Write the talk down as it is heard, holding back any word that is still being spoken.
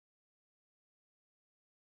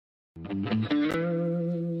And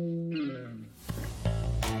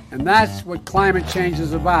that's what climate change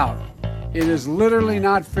is about. It is literally,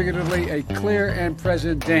 not figuratively, a clear and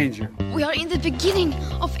present danger. We are in the beginning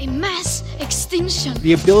of a mass extinction.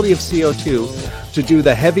 The ability of CO2 to do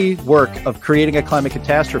the heavy work of creating a climate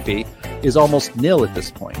catastrophe is almost nil at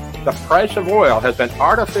this point. The price of oil has been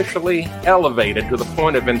artificially elevated to the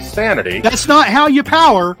point of insanity. That's not how you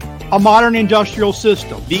power a modern industrial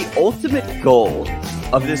system. The ultimate goal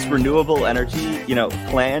of this renewable energy,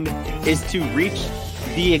 plan is to reach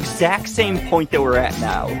the exact same point that we're at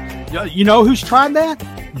now. You know who's tried that?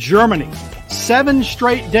 Germany. 7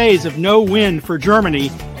 straight days of no wind for Germany.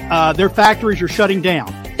 Their factories are shutting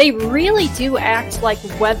down. They really do act like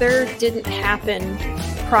weather didn't happen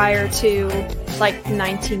prior to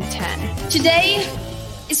 1910. Today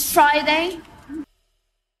is Friday.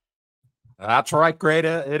 That's right,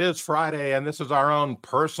 Greta. It is Friday, and this is our own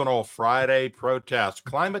personal Friday protest.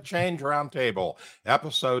 Climate Change Roundtable,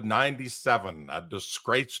 episode 97, a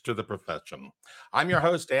disgrace to the profession. I'm your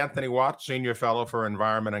host, Anthony Watts, Senior Fellow for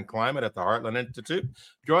Environment and Climate at the Heartland Institute.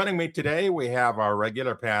 Joining me today, we have our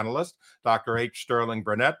regular panelist, Dr. H. Sterling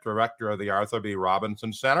Burnett, Director of the Arthur B.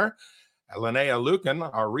 Robinson Center, Linnea Lueken,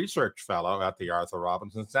 our Research Fellow at the Arthur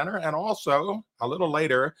Robinson Center, and also, a little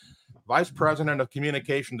later, Vice President of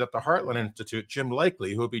Communications at the Heartland Institute, Jim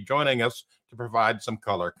Lakely, who will be joining us to provide some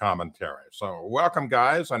color commentary. So welcome,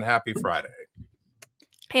 guys, and happy Friday.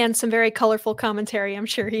 And some very colorful commentary, I'm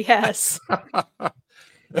sure he has.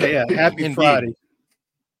 Yeah, happy Friday.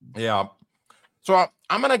 Yeah. So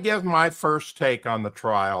I'm going to give my first take on the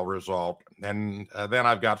trial result, and then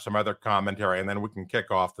I've got some other commentary, and then we can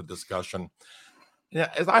kick off the discussion. Yeah,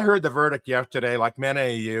 as I heard the verdict yesterday, like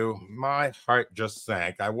many of you, my heart just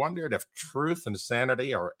sank. I wondered if truth and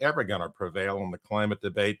sanity are ever going to prevail in the climate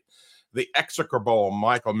debate. The execrable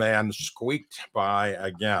Michael Mann squeaked by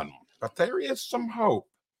again. But there is some hope,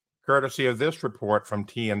 courtesy of this report from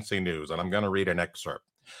TNC News, and I'm going to read an excerpt.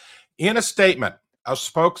 In a statement, a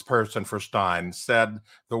spokesperson for Steyn said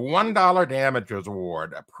the $1 damages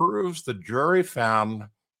award proves the jury found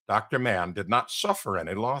Dr. Mann did not suffer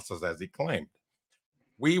any losses as he claimed.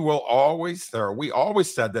 We always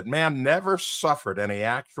said that Mann never suffered any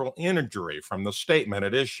actual injury from the statement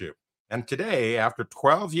at issue. And today, after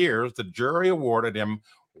 12 years, the jury awarded him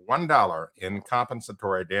 $1 in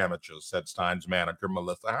compensatory damages, said Steyn's manager,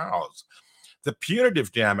 Melissa Howes. The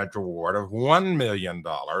punitive damage award of $1 million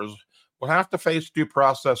will have to face due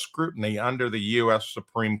process scrutiny under the U.S.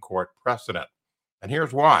 Supreme Court precedent. And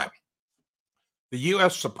here's why. The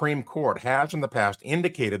U.S. Supreme Court has in the past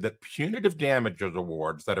indicated that punitive damages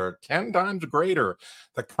awards that are 10 times greater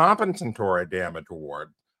the compensatory damage award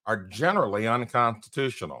are generally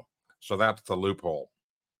unconstitutional. So that's the loophole.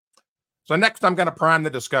 So next, I'm going to prime the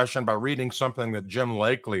discussion by reading something that Jim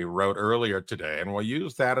Lakely wrote earlier today, and we'll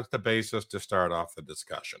use that as the basis to start off the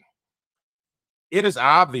discussion. It is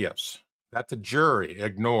obvious that the jury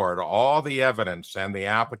ignored all the evidence and the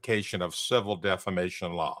application of civil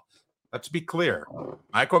defamation law. Let's be clear.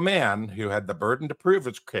 Michael Mann, who had the burden to prove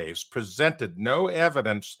his case, presented no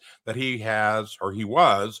evidence that he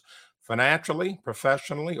was financially,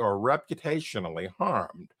 professionally, or reputationally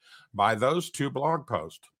harmed by those 2 blog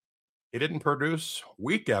posts. He didn't produce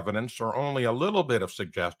weak evidence or only a little bit of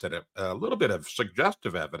suggestive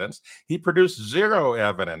evidence. He produced 0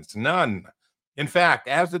 evidence, none. In fact,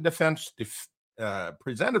 as the defense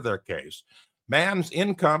presented their case, Mann's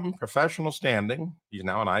income, professional standing, he's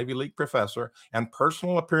now an Ivy League professor, and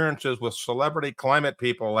personal appearances with celebrity climate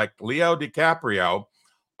people like Leo DiCaprio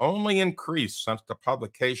only increased since the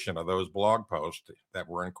publication of those blog posts that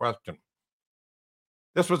were in question.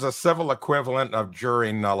 This was a civil equivalent of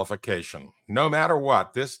jury nullification. No matter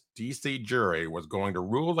what, this DC jury was going to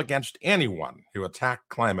rule against anyone who attacked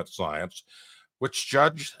climate science, which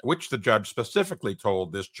the judge specifically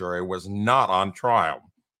told this jury was not on trial.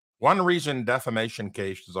 One reason defamation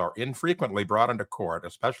cases are infrequently brought into court,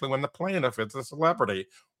 especially when the plaintiff is a celebrity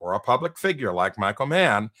or a public figure like Michael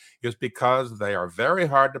Mann, is because they are very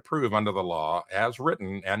hard to prove under the law as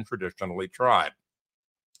written and traditionally tried.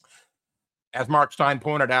 As Mark Steyn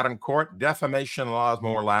pointed out in court, defamation law is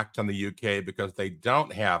more lax in the UK because they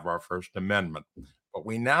don't have our First Amendment. But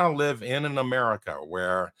we now live in an America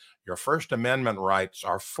where your First Amendment rights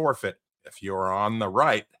are forfeit if you are on the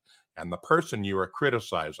right and the person you are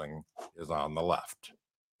criticizing is on the left.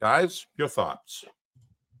 Guys, your thoughts?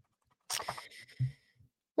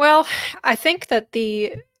 Well, I think that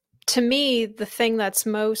to me, the thing that's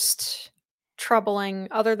most troubling,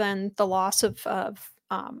 other than the loss of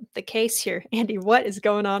the case here. Andy, what is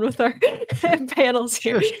going on with our panels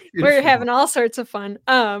here? We're having all sorts of fun.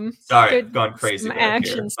 Sorry, I've gone crazy some back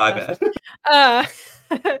action here. stuff. My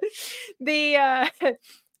bad.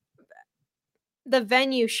 The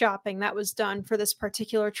venue shopping that was done for this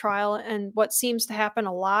particular trial, and what seems to happen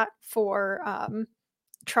a lot for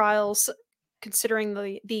trials, considering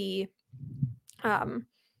the kind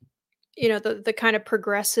of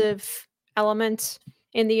progressive element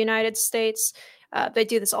in the United States. They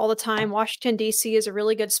do this all the time. Washington, D.C. is a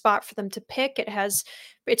really good spot for them to pick.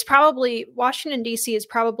 Washington, D.C. is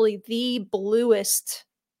probably the bluest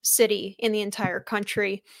city in the entire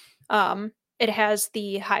country. It has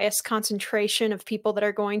the highest concentration of people that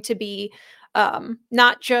are going to be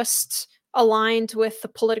not just aligned with the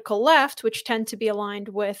political left, which tend to be aligned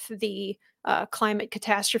with the climate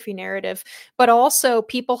catastrophe narrative, but also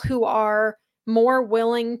people who are more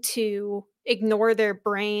willing to ignore their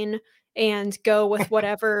brain and go with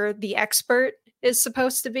whatever the expert is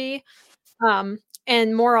supposed to be.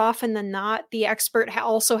 And more often than not, the expert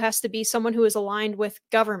also has to be someone who is aligned with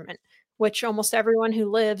government, which almost everyone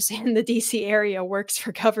who lives in the DC area works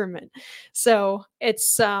for government. So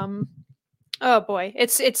it's, oh boy,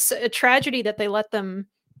 it's a tragedy that they let them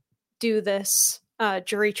do this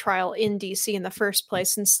jury trial in DC in the first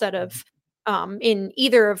place, instead of in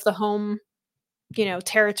either of the home,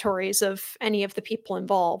 territories of any of the people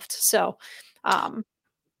involved. So,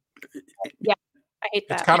 yeah, I hate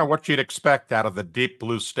that. It's kind of what you'd expect out of the deep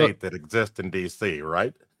blue state that exists in DC,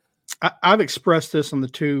 right? I've expressed this on the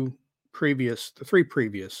three previous.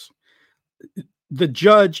 The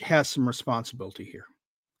judge has some responsibility here.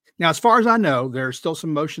 Now, as far as I know, there are still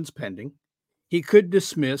some motions pending. He could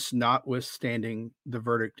dismiss, notwithstanding the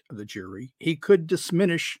verdict of the jury. He could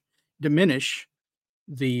diminish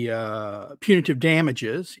the punitive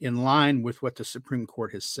damages in line with what the Supreme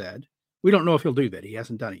Court has said. We don't know if he'll do that. He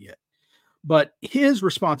hasn't done it yet. But his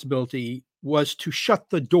responsibility was to shut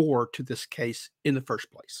the door to this case in the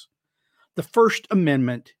first place. The First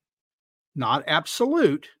Amendment, not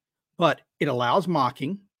absolute, but it allows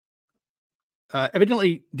mocking.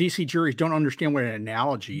 Evidently, DC juries don't understand what an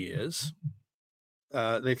analogy is.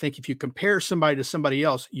 They think if you compare somebody to somebody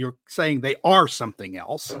else, you're saying they are something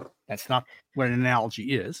else. That's not what an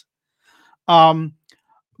analogy is.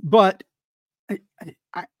 But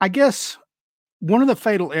I guess one of the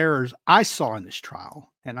fatal errors I saw in this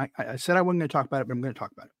trial, and I said I wasn't going to talk about it, but I'm going to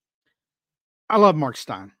talk about it. I love Mark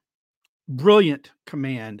Steyn. Brilliant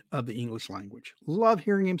command of the English language. Love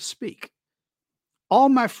hearing him speak. All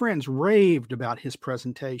my friends raved about his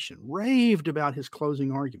presentation, raved about his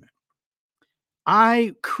closing argument.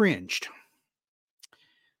 I cringed.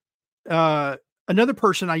 Another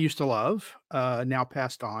person I used to love, now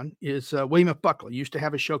passed on, is William F. Buckley. He used to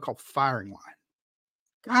have a show called Firing Line.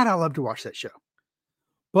 God, I love to watch that show.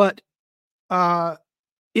 But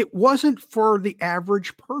it wasn't for the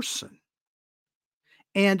average person.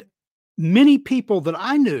 And many people that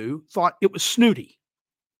I knew thought it was snooty,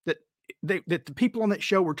 that the people on that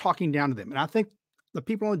show were talking down to them. And I think the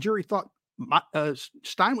people on the jury thought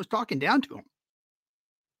Steyn was talking down to them.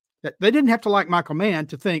 That they didn't have to like Michael Mann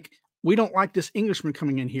to think, we don't like this Englishman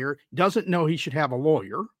coming in here, doesn't know he should have a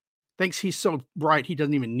lawyer, thinks he's so bright he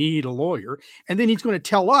doesn't even need a lawyer. And then he's going to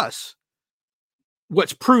tell us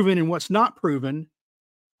what's proven and what's not proven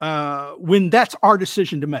when that's our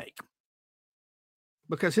decision to make.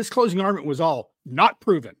 Because his closing argument was all not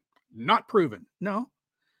proven, not proven. No,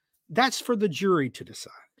 that's for the jury to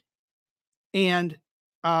decide. And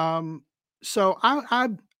so I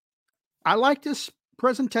like this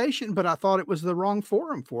presentation, but I thought it was the wrong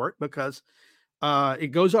forum for it, because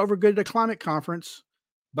it goes over good at a climate conference,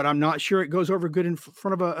 but I'm not sure it goes over good in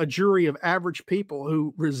front of a jury of average people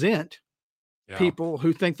who resent people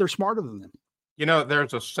who think they're smarter than them.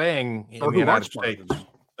 There's a saying in the United States.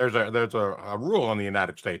 There's a rule in the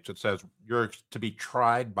United States that says you're to be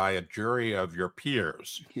tried by a jury of your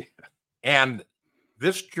peers. Yeah. And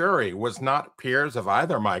this jury was not peers of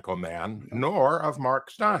either Michael Mann nor of Mark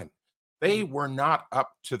Steyn. They were not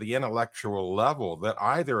up to the intellectual level that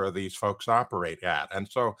either of these folks operate at. And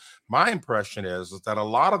so my impression is that a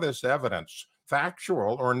lot of this evidence,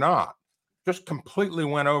 factual or not, just completely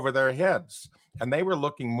went over their heads. And they were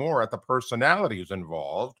looking more at the personalities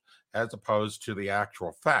involved as opposed to the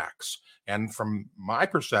actual facts. And from my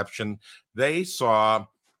perception, they saw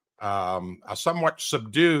a somewhat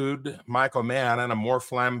subdued Michael Mann and a more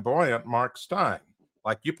flamboyant Mark Steyn,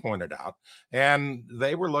 like you pointed out. And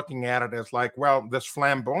they were looking at it as like, well, this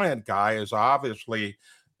flamboyant guy is obviously,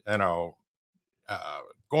 going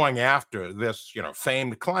after this,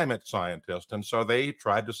 famed climate scientist. And so they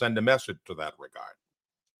tried to send a message to that regard.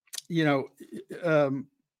 you know,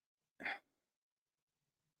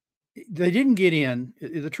 they didn't get in.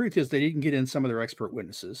 The truth is, they didn't get in some of their expert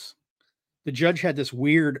witnesses. The judge had this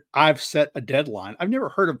weird, I've set a deadline. I've never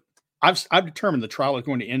heard of, I've determined the trial is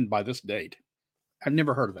going to end by this date. I've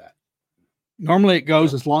never heard of that. Normally it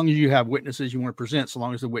goes as long as you have witnesses you want to present, so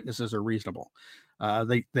long as the witnesses are reasonable.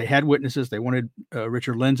 They had witnesses. They wanted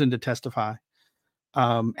Richard Lindzen to testify.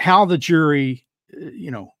 How the jury,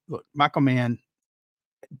 look, Michael Mann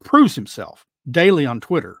proves himself daily on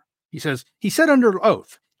Twitter. He said under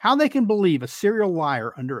oath, how they can believe a serial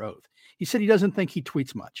liar under oath. He said he doesn't think he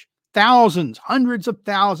tweets much. Thousands, hundreds of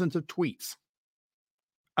thousands of tweets.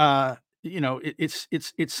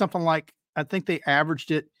 It's something like, I think they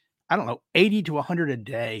averaged it, I don't know, 80 to 100 a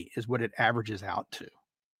day is what it averages out to.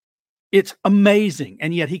 It's amazing.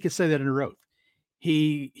 And yet he could say that under oath.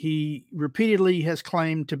 He repeatedly has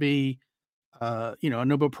claimed to be, a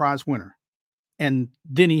Nobel Prize winner. And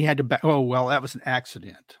then he had to back, oh, well, that was an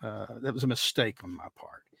accident. That was a mistake on my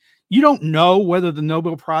part. You don't know whether the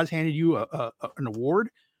Nobel Prize handed you an award.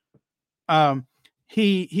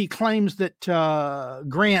 He claims that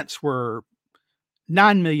grants were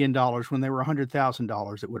 $9 million when they were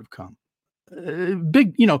 $100,000 that would have come.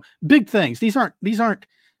 Big things. These aren't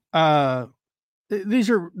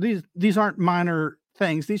minor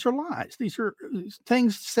things. These are lies. These are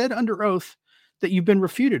things said under oath that you've been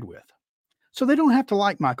refuted with. So they don't have to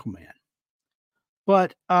like Michael Mann.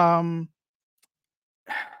 But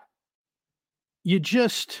you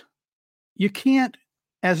can't,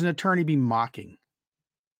 as an attorney, be mocking.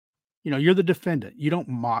 You're the defendant. You don't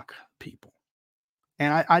mock people.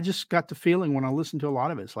 And I just got the feeling when I listened to a lot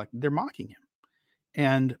of it, it's like they're mocking him.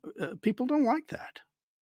 And people don't like that.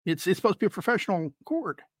 It's supposed to be a professional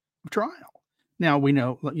court of trial. Now, we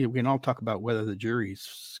know, we can all talk about whether the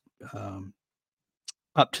jury's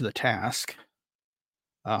up to the task.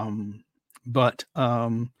 But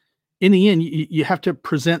in the end, you have to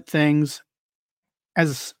present things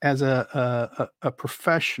as a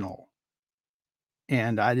professional.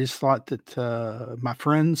 And I just thought that my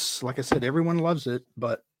friends, like I said, everyone loves it,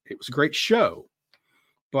 but it was a great show.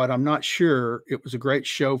 But I'm not sure it was a great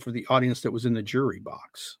show for the audience that was in the jury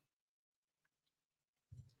box.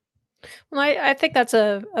 Well, I think that's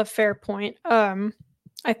a fair point. I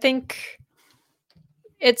think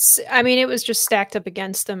it was just stacked up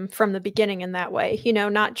against him from the beginning in that way,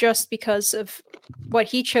 not just because of what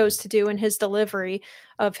he chose to do in his delivery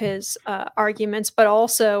of his arguments, but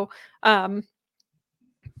also,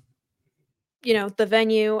 the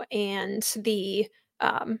venue and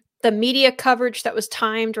the media coverage that was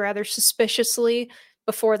timed rather suspiciously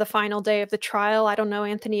before the final day of the trial. I don't know,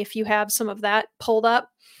 Anthony, if you have some of that pulled up.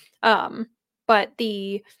 But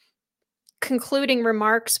the concluding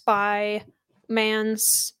remarks by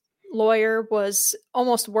Mann's lawyer was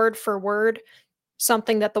almost word for word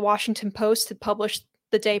something that the Washington Post had published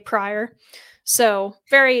the day prior. So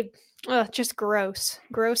very, just gross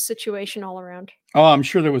situation all around. Oh, I'm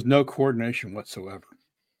sure there was no coordination whatsoever.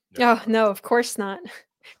 Oh, no, of course not.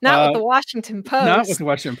 Not with the Washington Post. Not with the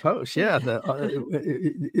Washington Post. Yeah.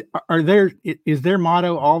 Is their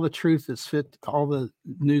motto, all the truth is fit, all the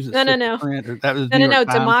news is fit to print? Or that was no.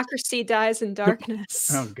 Democracy dies in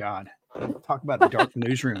darkness. Oh, God. Talk about a dark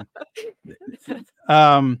newsroom.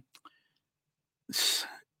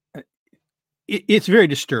 It's very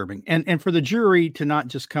disturbing. And for the jury to not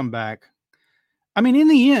just come back. I mean, in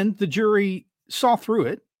the end, the jury saw through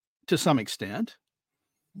it to some extent.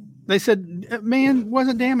 They said, Mann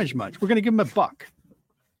wasn't damaged much. We're going to give him $1.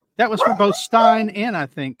 That was for both Steyn and I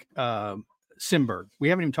think Simberg. We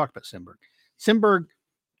haven't even talked about Simberg. Simberg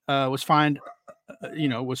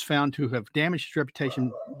was found to have damaged his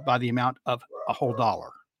reputation by the amount of a whole $1.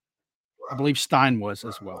 I believe Steyn was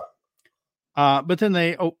as well. But then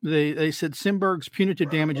they said Simberg's punitive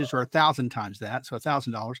damages are 1,000 times that, so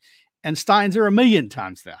 $1,000, and Steyn's are 1,000,000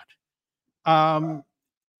 times that.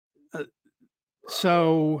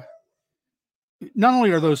 So not only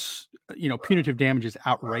are those, punitive damages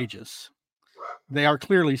outrageous, they are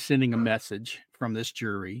clearly sending a message from this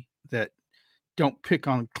jury that don't pick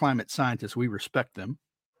on climate scientists. We respect them.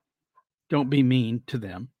 Don't be mean to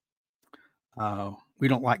them. We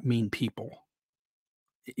don't like mean people,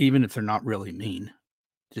 even if they're not really mean,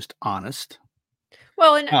 just honest.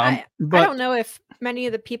 Well, and I don't know if many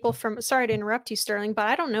of the people sorry to interrupt you, Sterling, but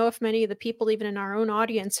I don't know if many of the people even in our own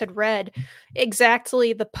audience had read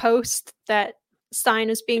exactly the post that Steyn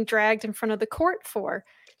is being dragged in front of the court for,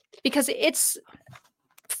 because it's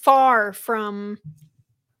far from,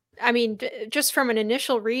 just from an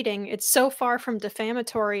initial reading, it's so far from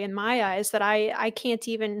defamatory in my eyes that I can't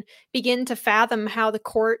even begin to fathom how the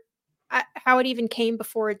court how it even came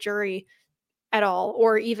before a jury at all,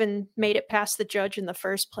 or even made it past the judge in the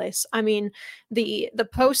first place. I mean, the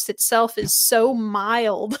post itself is so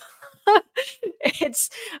mild.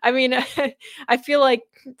 I mean, I feel like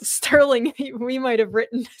Sterling, we might have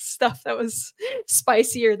written stuff that was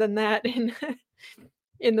spicier than that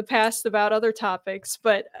in the past about other topics,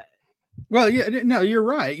 but well, yeah, no, you're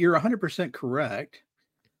right. You're 100% correct.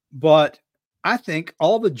 But I think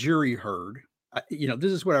all the jury heard,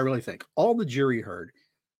 this is what I really think. All the jury heard,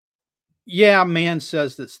 yeah, man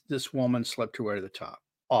says that this woman slept her way to the top.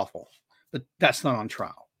 Awful. But that's not on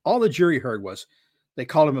trial. All the jury heard was they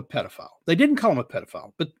called him a pedophile. They didn't call him a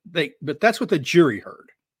pedophile, but that's what the jury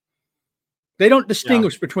heard. They don't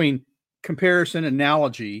distinguish between comparison,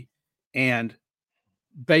 analogy, and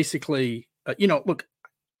basically, look,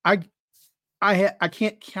 I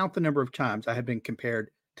can't count the number of times I have been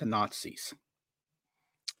compared to Nazis.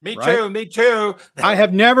 Me too. I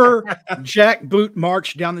have never jackboot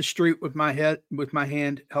marched down the street with my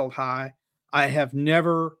hand held high. I have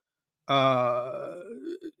never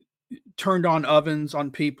turned on ovens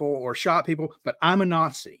on people or shot people, but I'm a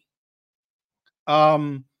Nazi.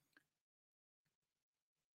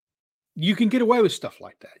 You can get away with stuff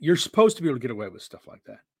like that. You're supposed to be able to get away with stuff like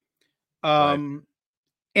that. Right.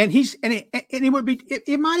 And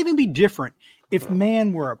it might even be different if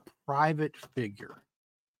man were a private figure.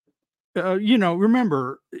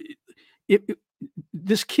 Remember,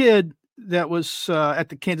 this kid that was at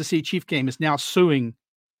the Kansas City Chief game is now suing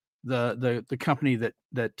the company that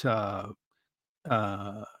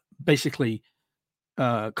basically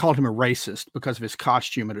called him a racist because of his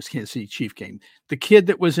costume at his Kansas City Chief game. The kid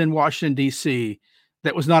that was in Washington, D.C.,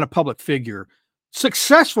 that was not a public figure,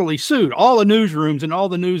 successfully sued all the newsrooms and all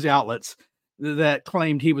the news outlets that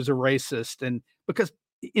claimed he was a racist. And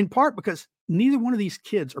in part because neither one of these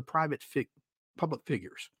kids are public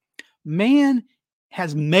figures. Man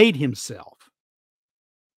has made himself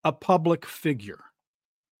a public figure.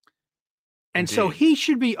 And Indeed. so he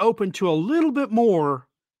should be open to a little bit more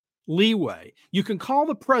leeway. You can call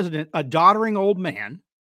the president a doddering old man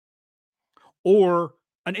or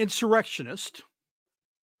an insurrectionist.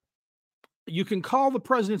 You can call the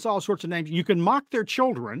presidents all sorts of names. You can mock their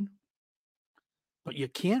children, but you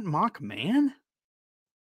can't mock man.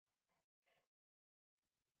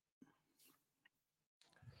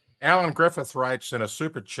 Alan Griffith writes in a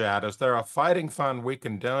super chat, is there a fighting fund we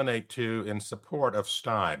can donate to in support of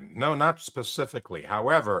Steyn? No, not specifically.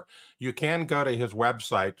 However, you can go to his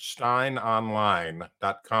website,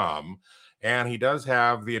 steynonline.com, and he does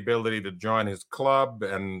have the ability to join his club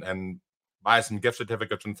and buy some gift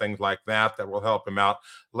certificates and things like that will help him out.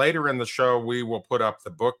 Later in the show, we will put up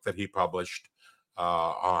the book that he published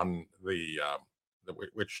on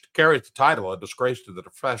which carries the title, A Disgrace to the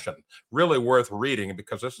Profession. Really worth reading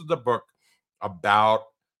because this is the book about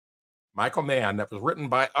Michael Mann that was written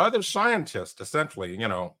by other scientists, essentially.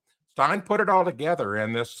 Steyn put it all together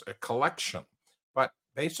in this collection. But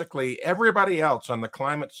basically, everybody else on the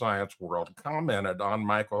climate science world commented on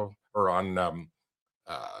Michael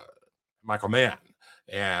Mann.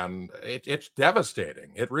 And it's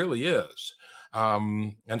devastating. It really is.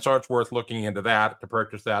 And so it's worth looking into that to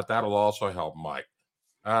purchase that. That'll also help Mike.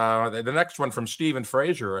 The next one from Stephen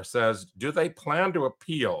Fraser says, do they plan to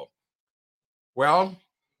appeal? Well,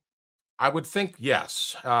 I would think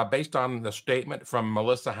yes, based on the statement from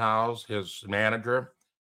Melissa Howes, his manager,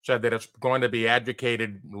 said that it's going to be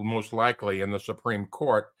adjudicated most likely in the Supreme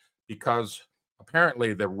Court because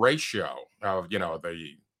apparently the ratio of,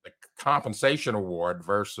 the compensation award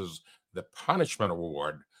versus the punishment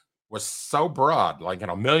award was so broad, like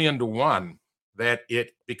 1,000,000 to 1, that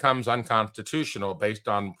it becomes unconstitutional based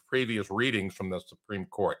on previous readings from the Supreme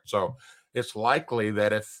Court. So it's likely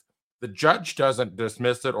that if the judge doesn't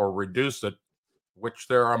dismiss it or reduce it, which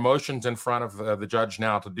there are motions in front of the judge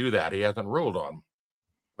now to do that, he hasn't ruled on,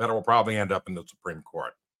 that will probably end up in the Supreme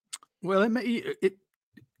Court. Well,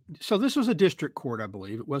 so this was a district court, I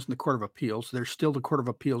believe. It wasn't the Court of Appeals. There's still the Court of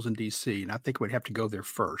Appeals in D.C., and I think we'd have to go there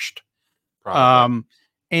first. Probably.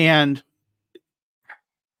 And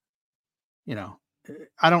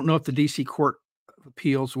I don't know if the DC Court of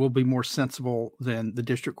Appeals will be more sensible than the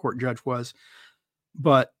district court judge was.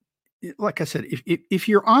 But like I said, if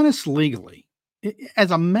you're honest legally,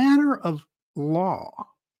 as a matter of law,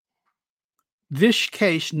 this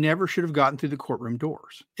case never should have gotten through the courtroom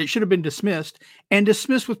doors. It should have been dismissed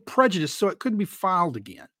with prejudice so it couldn't be filed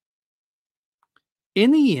again.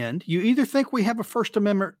 In the end, you either think we have a First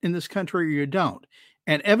Amendment in this country or you don't.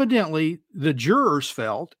 And evidently, the jurors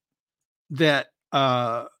felt that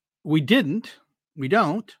we don't.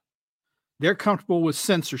 They're comfortable with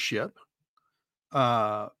censorship.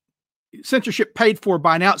 censorship paid for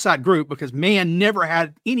by an outside group because Mann never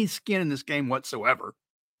had any skin in this game whatsoever.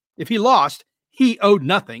 If he lost, he owed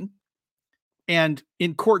nothing. And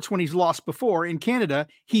in courts, when he's lost before in Canada,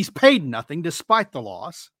 he's paid nothing despite the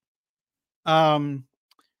loss. But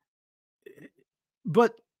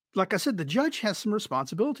like I said, the judge has some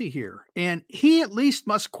responsibility here, and he at least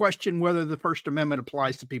must question whether the First Amendment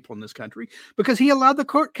applies to people in this country, because he allowed the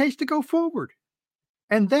court case to go forward.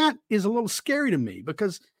 And that is a little scary to me,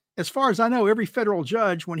 because as far as I know, every federal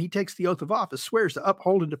judge, when he takes the oath of office, swears to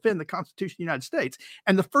uphold and defend the Constitution of the United States.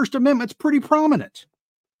 And the First Amendment's pretty prominent.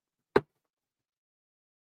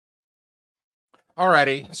 All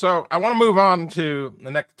righty. So I want to move on to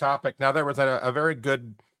the next topic. Now, there was a very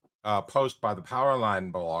good post by the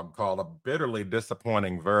Powerline blog called "A Bitterly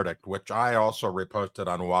Disappointing Verdict," which I also reposted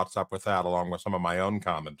on WhatsApp with that, along with some of my own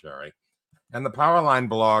commentary. And the Powerline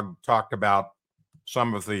blog talked about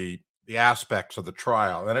some of the aspects of the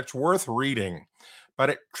trial, and it's worth reading. But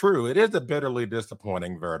it is a bitterly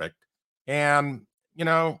disappointing verdict. And, you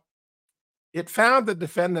know, it found the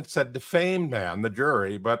defendants had defamed Mann, the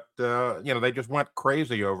jury, but, they just went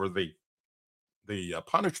crazy over the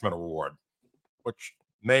punishment award, which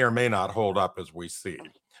may or may not hold up as we see.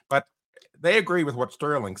 But they agree with what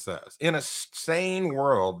Sterling says. In a sane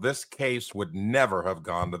world, this case would never have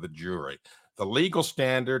gone to the jury. The legal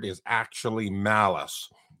standard is actually malice,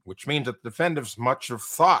 which means that defendants much have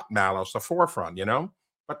thought malice a forefront,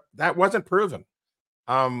 but that wasn't proven.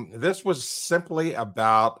 This was simply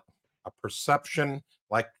about a perception,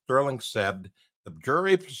 like Sterling said. The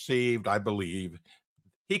jury perceived, I believe,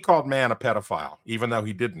 he called Mann a pedophile, even though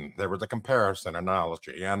he didn't. There was a comparison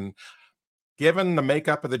analogy. And given the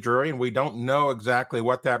makeup of the jury, and we don't know exactly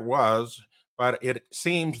what that was, but it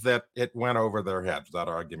seems that it went over their heads. That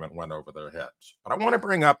argument went over their heads. But I want to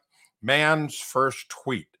bring up Mann's first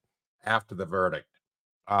tweet after the verdict,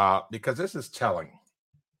 because this is telling.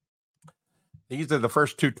 These are the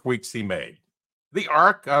first two tweets he made. "The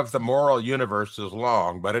arc of the moral universe is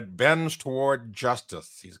long, but it bends toward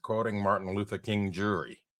justice." He's quoting Martin Luther King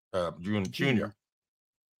Jr.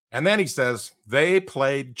 And then he says, "They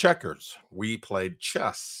played checkers. We played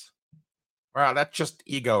chess." Well, that's just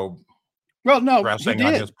ego. Well, no, dressing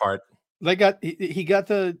on his part. He got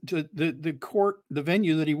the court, the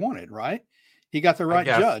venue that he wanted, right? He got the right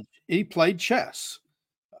judge. He played chess.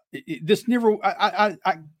 This never.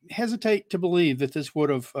 I hesitate to believe that this would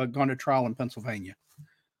have gone to trial in Pennsylvania,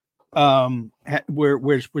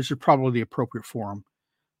 which is probably the appropriate forum.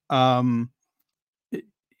 And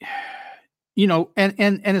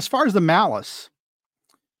as far as the malice,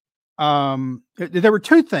 there were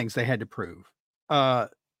two things they had to prove.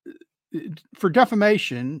 For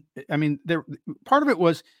defamation, I mean, part of it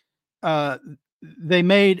was they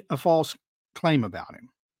made a false claim about him.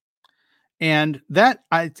 And that,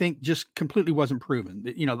 I think, just completely wasn't proven.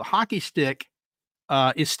 The hockey stick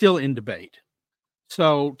is still in debate.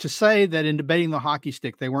 So to say that in debating the hockey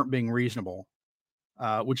stick, they weren't being reasonable,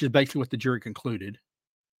 which is basically what the jury concluded,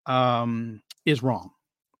 is wrong.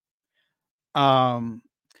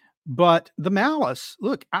 But the malice,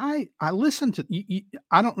 look, I listened to,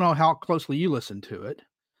 I don't know how closely you listened to it.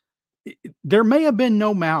 There may have been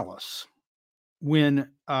no malice when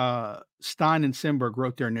Steyn and Simberg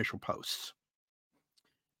wrote their initial posts.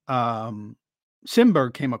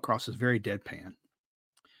 Simberg came across as very deadpan.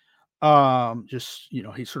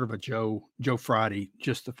 He's sort of a Joe Friday,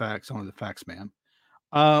 just the facts, only the facts man.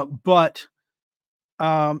 But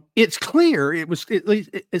it's clear,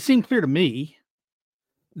 it seemed clear to me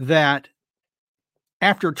that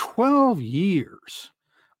after 12 years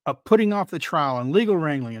of putting off the trial and legal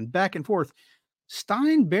wrangling and back and forth,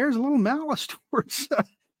 Steyn bears a little malice towards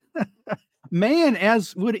Mann,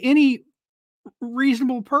 as would any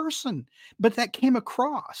reasonable person. But that came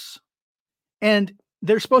across. And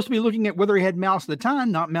they're supposed to be looking at whether he had malice at the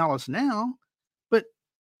time, not malice now. But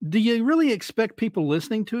do you really expect people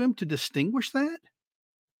listening to him to distinguish that?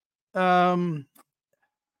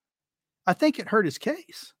 I think it hurt his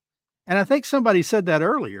case. And I think somebody said that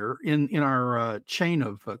earlier in our chain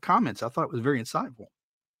of comments. I thought it was very insightful.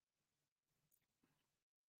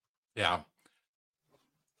 Yeah.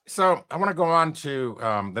 So I want to go on to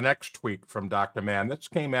the next tweet from Dr. Mann. This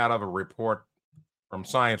came out of a report from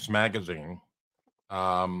Science Magazine.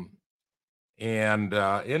 And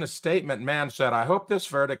in a statement, Mann said, "I hope this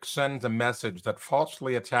verdict sends a message that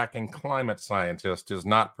falsely attacking climate scientists is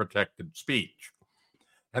not protected speech."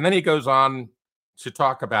 And then he goes on to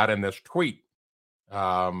talk about in this tweet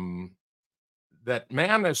that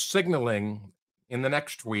Mann is signaling in the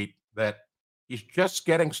next tweet that he's just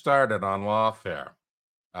getting started on lawfare.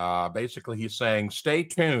 Basically, he's saying, stay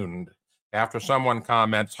tuned after someone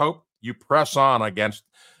comments, hope you press on against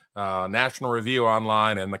National Review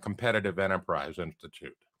Online and the Competitive Enterprise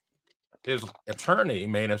Institute. His attorney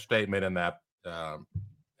made a statement in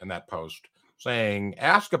that post saying,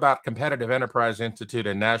 ask about Competitive Enterprise Institute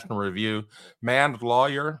and National Review. Mann's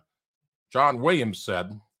lawyer, John Williams,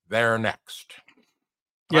 said, they're next.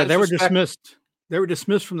 Yeah, they were dismissed. They were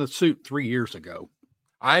dismissed from the suit 3 years ago.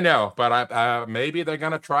 I know, but maybe they're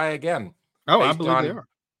going to try again. Oh, I believe they are.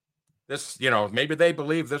 This, maybe they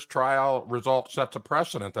believe this trial result sets a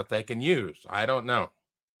precedent that they can use. I don't know.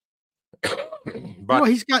 But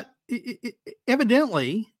he's got,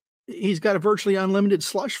 evidently, he's got a virtually unlimited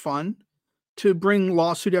slush fund to bring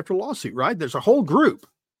lawsuit after lawsuit, right? There's a whole group.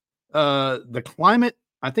 The Climate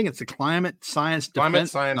Science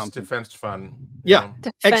Defense Fund. Yeah.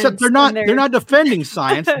 Except they're not defending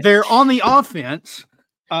science. They're on the offense,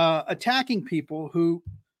 attacking people who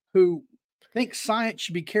think science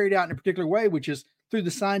should be carried out in a particular way, which is through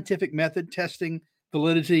the scientific method, testing,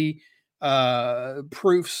 validity,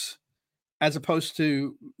 proofs, as opposed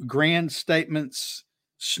to grand statements,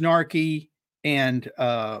 snarky and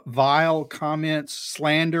vile comments,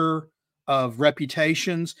 slander of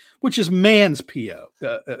reputations, which is Mann's PO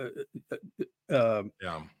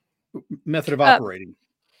method of operating.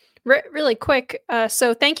 Really quick.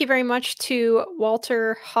 So thank you very much to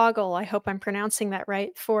Walter Hoggle. I hope I'm pronouncing that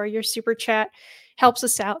right, for your super chat. Helps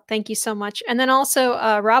us out. Thank you so much. And then also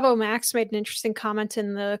Robo Max made an interesting comment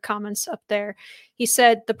in the comments up there. He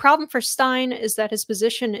said, the problem for Steyn is that his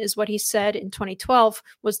position is what he said in 2012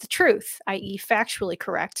 was the truth, i.e. factually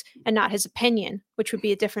correct, and not his opinion, which would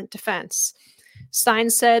be a different defense.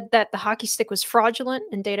 Steyn said that the hockey stick was fraudulent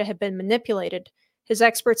and data had been manipulated. His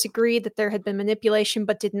experts agreed that there had been manipulation,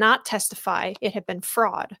 but did not testify it had been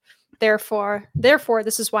fraud. Therefore,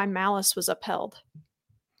 this is why malice was upheld.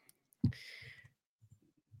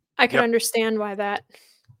 I can understand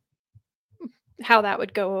how that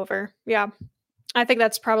would go over. Yeah. I think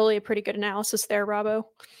that's probably a pretty good analysis there, Robbo.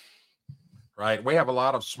 Right. We have a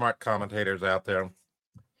lot of smart commentators out there.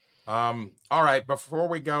 All right. Before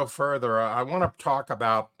we go further, I want to talk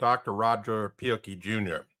about Dr. Roger Pielke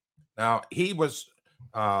Jr. Now, he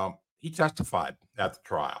testified at the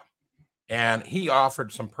trial, and he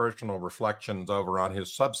offered some personal reflections over on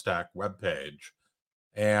his Substack webpage.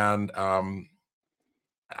 And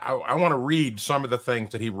I want to read some of the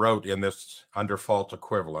things that he wrote in this under false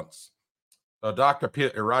equivalence. Dr.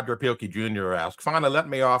 Roger Pielke Jr. asked, finally, let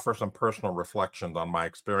me offer some personal reflections on my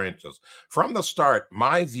experiences. From the start,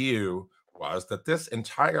 my view was that this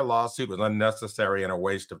entire lawsuit was unnecessary and a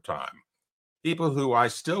waste of time. People who I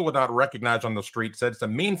still would not recognize on the street said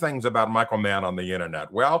some mean things about Michael Mann on the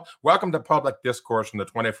internet. Well, welcome to public discourse in the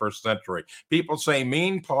 21st century. People say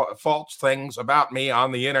mean, false things about me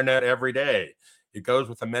on the internet every day. It goes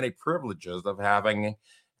with the many privileges of having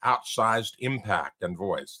outsized impact and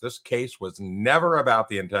voice. This case was never about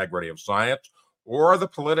the integrity of science or the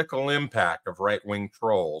political impact of right-wing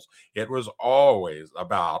trolls. It was always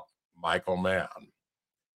about Michael Mann.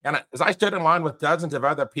 And as I stood in line with dozens of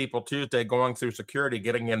other people Tuesday going through security,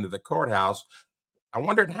 getting into the courthouse, I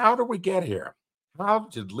wondered, how did we get here? How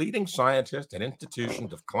did leading scientists and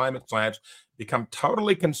institutions of climate science become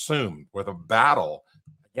totally consumed with a battle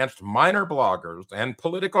against minor bloggers and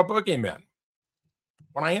political boogeymen?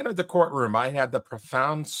 When I entered the courtroom, I had the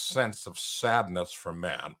profound sense of sadness for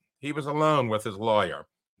Mann. He was alone with his lawyer.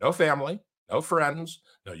 No family, no friends,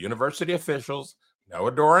 no university officials, no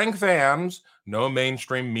adoring fans, no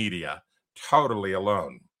mainstream media. Totally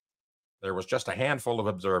alone. There was just a handful of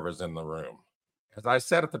observers in the room. As I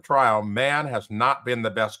said at the trial, Mann has not been the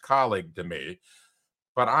best colleague to me,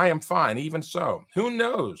 but I am fine even so. Who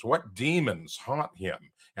knows what demons haunt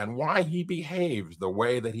him and why he behaves the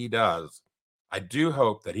way that he does? I do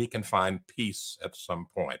hope that he can find peace at some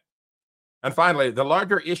point. And finally, the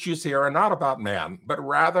larger issues here are not about Mann, but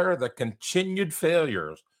rather the continued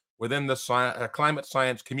failures within the climate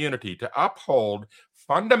science community to uphold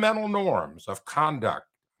fundamental norms of conduct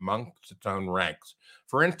amongst its own ranks.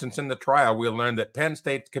 For instance, in the trial, we'll learn that Penn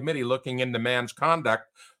State's committee looking into Mann's conduct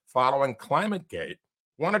following ClimateGate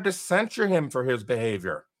wanted to censure him for his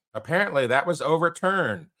behavior. Apparently, that was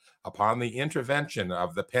overturned upon the intervention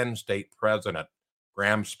of the Penn State president,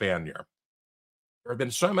 Graham Spanier. There have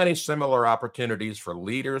been so many similar opportunities for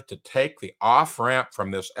leaders to take the off-ramp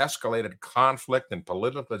from this escalated conflict and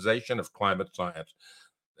politicization of climate science.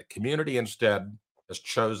 The community instead has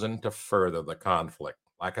chosen to further the conflict.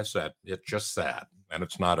 Like I said, it's just sad, and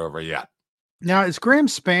it's not over yet. Now, is Graham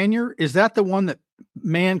Spanier, is that the one that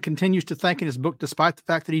Mann continues to thank in his book, despite the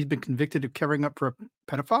fact that he's been convicted of covering up for a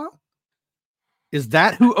pedophile? Is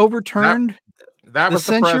that who overturned that was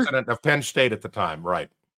censure? The president of Penn State at the time, right?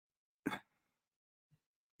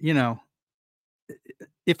 you know,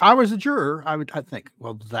 if I was a juror, I'd think,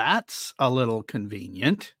 well, that's a little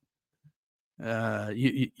convenient.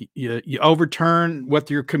 You overturn what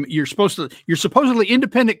your supposedly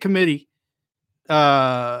independent committee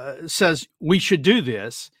says we should do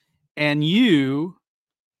this, and you,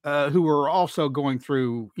 who were also going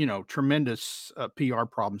through tremendous PR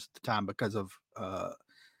problems at the time because of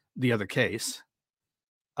the other case,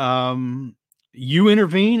 you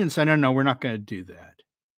intervene and say, no, we're not going to do that.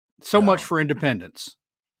 So much for independence.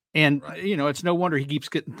 And, it's no wonder he keeps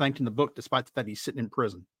getting thanked in the book, despite the fact he's sitting in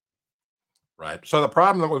prison. Right. So the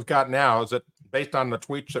problem that we've got now is that based on the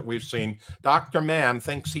tweets that we've seen, Dr. Mann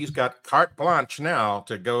thinks he's got carte blanche now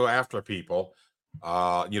to go after people,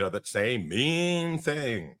 that say mean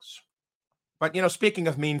things. But, speaking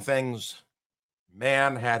of mean things,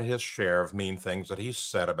 Mann had his share of mean things that he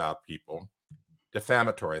said about people,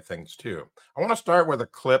 defamatory things too. I want to start with a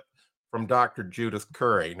clip from Dr. Judith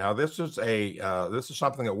Curry. Now, this is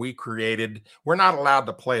something that we created. We're not allowed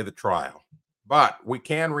to play the trial, but we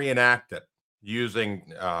can reenact it using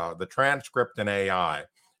the transcript and AI.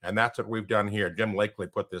 And that's what we've done here. Jim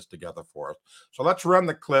Lakely put this together for us. So let's run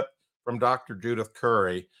the clip from Dr. Judith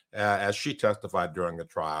Curry as she testified during the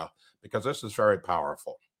trial, because this is very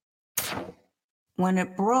powerful. When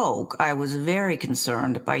it broke, I was very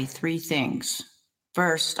concerned by three things.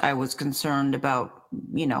 First, I was concerned about,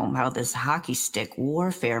 how this hockey stick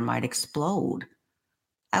warfare might explode.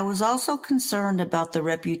 I was also concerned about the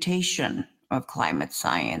reputation of climate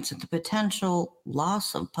science and the potential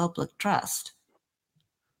loss of public trust.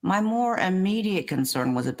 My more immediate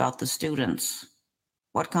concern was about the students.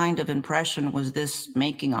 What kind of impression was this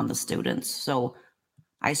making on the students? So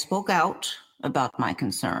I spoke out about my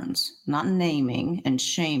concerns, not naming and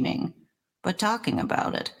shaming, but talking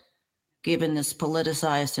about it. Given this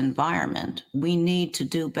politicized environment, we need to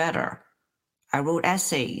do better. I wrote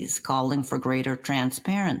essays calling for greater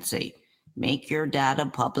transparency. Make your data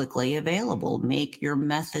publicly available. Make your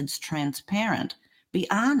methods transparent. Be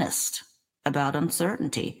honest about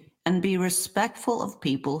uncertainty and be respectful of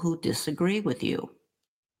people who disagree with you.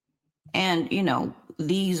 And,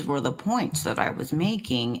 these were the points that I was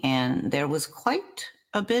making, and there was quite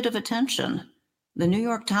a bit of attention. The New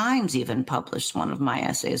York Times even published one of my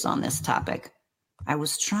essays on this topic. I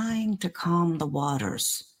was trying to calm the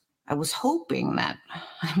waters. I was hoping that,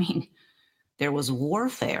 there was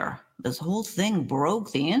warfare. This whole thing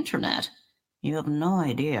broke the internet. You have no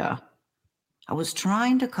idea. I was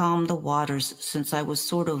trying to calm the waters since I was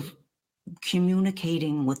sort of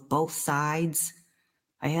communicating with both sides.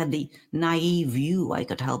 I had the naive view I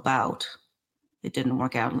could help out. It didn't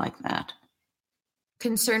work out like that.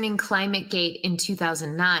 Concerning ClimateGate in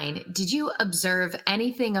 2009, did you observe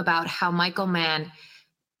anything about how Michael Mann,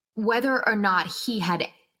 whether or not he had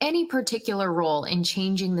any particular role in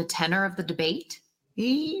changing the tenor of the debate?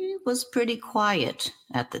 He was pretty quiet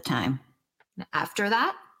at the time. After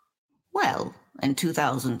that? Well, in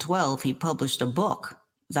 2012, he published a book,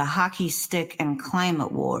 The Hockey Stick and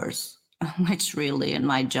Climate Wars, which really, in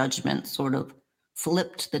my judgment, sort of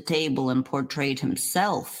flipped the table and portrayed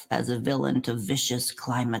himself as a villain to vicious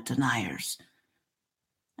climate deniers.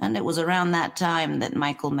 And it was around that time that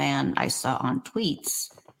Michael Mann, I saw on tweets,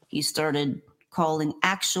 he started calling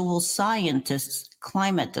actual scientists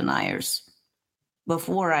climate deniers.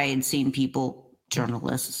 Before I had seen people,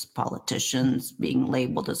 journalists, politicians, being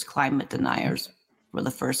labeled as climate deniers. For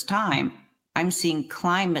the first time, I'm seeing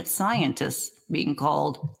climate scientists being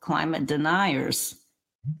called climate deniers.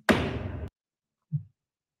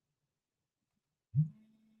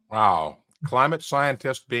 Wow. Climate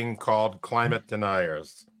scientists being called climate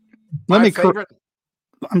deniers. I'm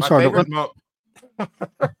sorry.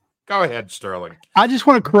 Go ahead, Sterling. I just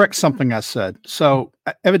want to correct something I said. So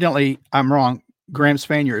evidently I'm wrong. Graham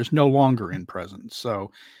Spanier is no longer in prison.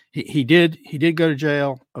 So he did go to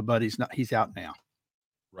jail, but he's out now.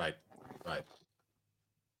 Right.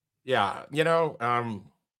 Yeah.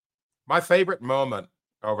 My favorite moment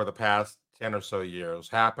over the past 10 or so years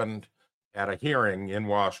happened at a hearing in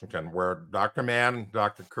Washington where Dr. Mann,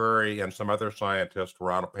 Dr. Curry, and some other scientists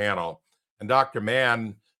were on a panel. And Dr.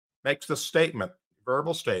 Mann makes this statement,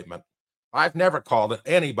 verbal statement. I've never called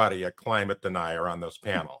anybody a climate denier on this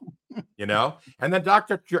panel, And then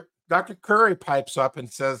Dr. Curry pipes up and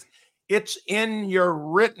says, it's in your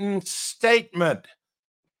written statement.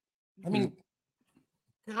 I mean,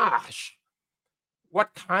 gosh,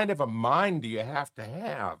 what kind of a mind do you have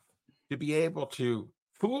to be able to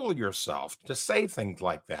fool yourself to say things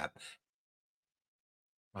like that?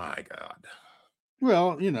 My God.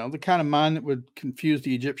 Well, the kind of mind that would confuse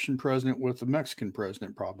the Egyptian president with the Mexican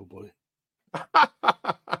president, probably.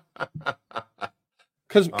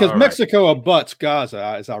 Because All right. Mexico abuts Gaza,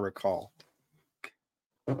 as I recall.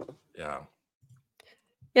 Yeah.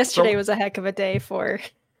 Yesterday was a heck of a day for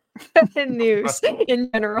news in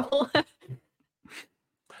general.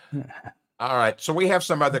 All right. So we have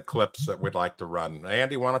some other clips that we'd like to run.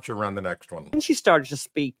 Andy, why don't you run the next one? When she started to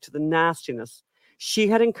speak to the nastiness she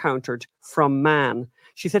had encountered from Mann,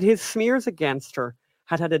 she said his smears against her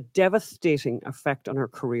had a devastating effect on her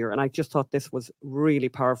career. And I just thought this was really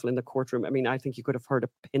powerful in the courtroom. I mean, I think you could have heard a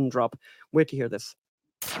pin drop. Wait to hear this.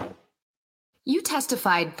 You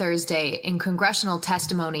testified Thursday in congressional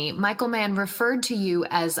testimony. Michael Mann referred to you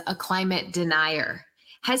as a climate denier.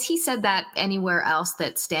 Has he said that anywhere else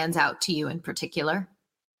that stands out to you in particular?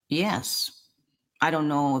 Yes. I don't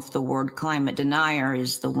know if the word climate denier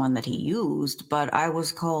is the one that he used, but I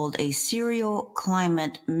was called a serial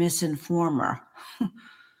climate misinformer.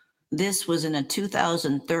 This was in a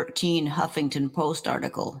 2013 Huffington Post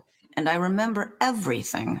article, and I remember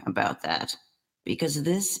everything about that because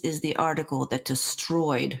this is the article that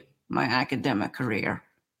destroyed my academic career.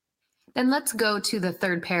 Then let's go to the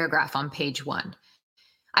third paragraph on page 1.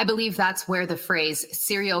 I believe that's where the phrase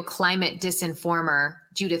serial climate disinformer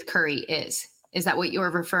Judith Curry is. Is that what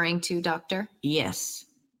you're referring to, Doctor? Yes.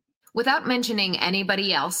 Without mentioning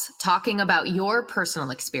anybody else, talking about your personal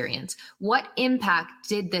experience, what impact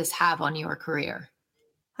did this have on your career?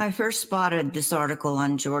 I first spotted this article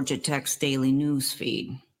on Georgia Tech's daily news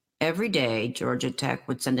feed. Every day, Georgia Tech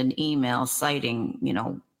would send an email citing,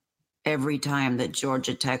 every time that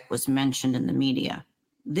Georgia Tech was mentioned in the media.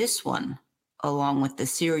 This one, along with the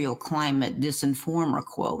serial climate disinformer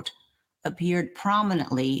quote, appeared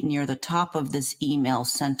prominently near the top of this email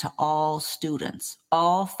sent to all students,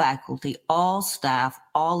 all faculty, all staff,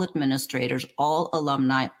 all administrators, all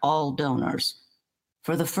alumni, all donors.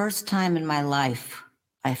 For the first time in my life,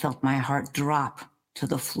 I felt my heart drop to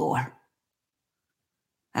the floor.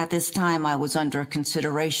 At this time, I was under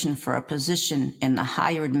consideration for a position in the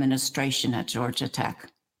higher administration at Georgia Tech.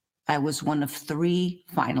 I was one of 3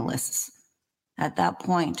 finalists. At that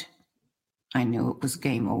point, I knew it was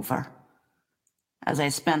game over. As I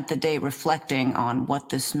spent the day reflecting on what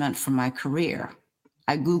this meant for my career,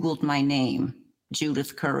 I Googled my name,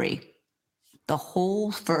 Judith Curry. The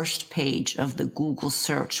whole first page of the Google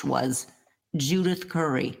search was Judith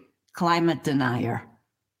Curry, climate denier.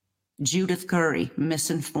 Judith Curry,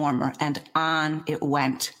 misinformer, and on it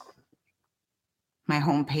went. My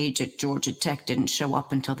homepage at Georgia Tech didn't show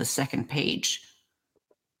up until the second page.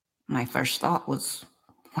 My first thought was,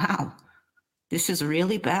 wow, this is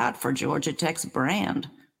really bad for Georgia Tech's brand.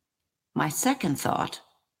 My second thought,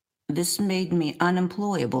 this made me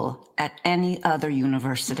unemployable at any other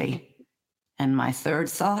university. And my third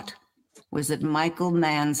thought was that Michael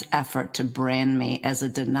Mann's effort to brand me as a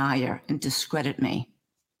denier and discredit me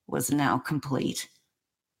was now complete.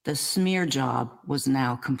 The smear job was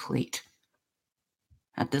now complete.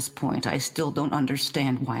 At this point, I still don't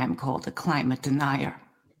understand why I'm called a climate denier,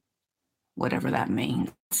 whatever that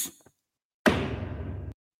means.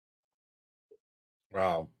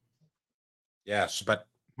 Wow. Yes, but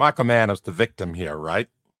Michael Mann is the victim here, right?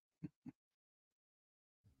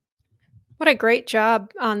 What a great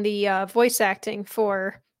job on the voice acting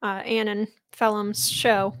for Annan Phelan's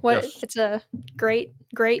show. Yes. It's a great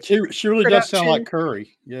She really does sound like production.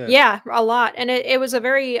 Curry. Yeah. Yeah, a lot. And it was a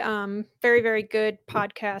very, very good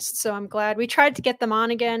podcast. So I'm glad we tried to get them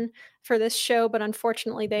on again for this show, but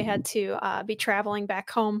unfortunately they had to be traveling back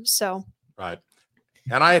home. So Right.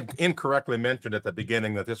 And I had incorrectly mentioned at the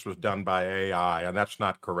beginning that this was done by AI, and that's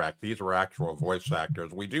not correct. These were actual voice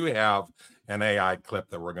actors. We do have an AI clip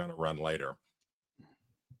that we're going to run later.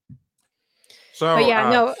 So, but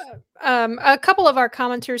yeah, a couple of our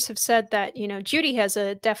commenters have said that, Judy has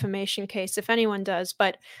a defamation case, if anyone does.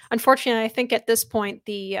 But unfortunately, I think at this point,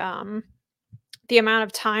 the amount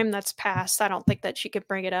of time that's passed, I don't think that she could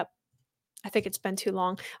bring it up. I think it's been too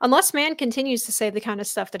long. Unless Mann continues to say the kind of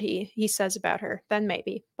stuff that he says about her, then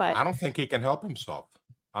maybe. But I don't think he can help himself,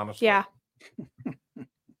 honestly. Yeah.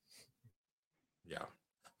 Yeah.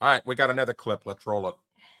 All right, we got another clip. Let's roll it.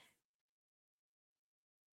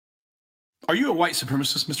 Are you a white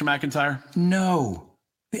supremacist, Mr. McIntyre? No.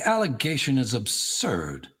 The allegation is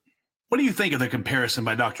absurd. What do you think of the comparison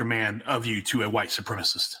by Dr. Mann of you to a white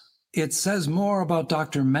supremacist? It says more about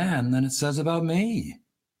Dr. Mann than it says about me.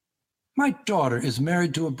 My daughter is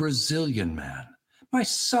married to a Brazilian man. My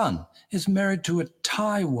son is married to a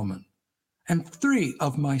Thai woman. And 3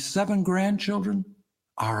 of my 7 grandchildren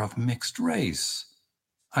are of mixed race.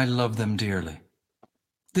 I love them dearly.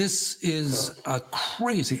 This is a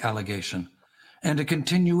crazy allegation and a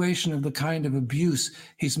continuation of the kind of abuse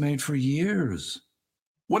he's made for years.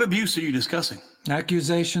 What abuse are you discussing?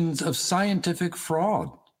 Accusations of scientific fraud,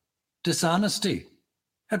 dishonesty.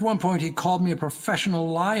 At one point, he called me a professional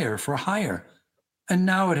liar for hire, and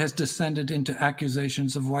now it has descended into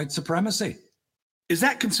accusations of white supremacy. Is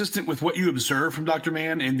that consistent with what you observed from Dr.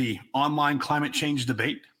 Mann in the online climate change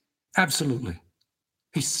debate? Absolutely.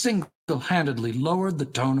 He single-handedly lowered the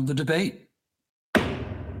tone of the debate.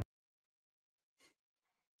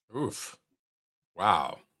 Oof.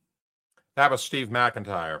 Wow. That was Steve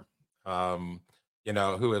McIntyre,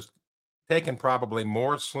 who has taken probably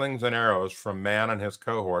more slings and arrows from Mann and his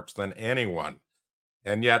cohorts than anyone.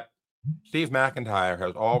 And yet, Steve McIntyre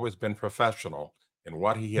has always been professional in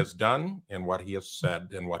what he has done, in what he has said,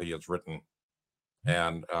 in what he has written.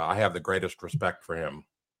 And I have the greatest respect for him.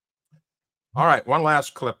 All right, one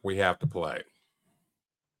last clip we have to play.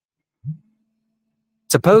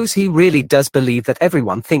 Suppose he really does believe that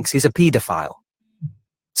everyone thinks he's a pedophile.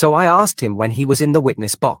 So I asked him when he was in the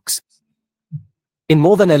witness box. In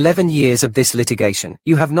more than 11 years of this litigation,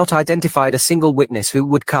 you have not identified a single witness who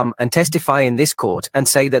would come and testify in this court and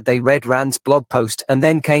say that they read Rand's blog post and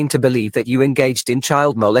then came to believe that you engaged in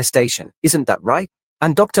child molestation. Isn't that right?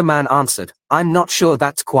 And Dr. Mann answered, I'm not sure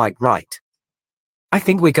that's quite right. I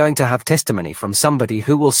think we're going to have testimony from somebody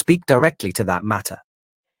who will speak directly to that matter.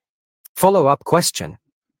 Follow-up question.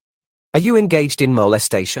 Are you engaged in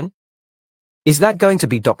molestation? Is that going to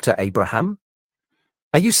be Dr. Abraham?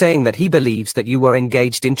 Are you saying that he believes that you were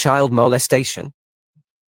engaged in child molestation?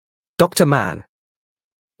 Dr. Mann.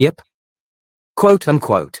 Yep. Quote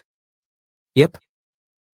unquote. Yep.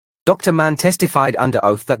 Dr. Mann testified under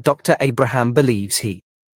oath that Dr. Abraham believes he,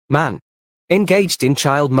 Mann, engaged in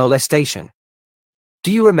child molestation.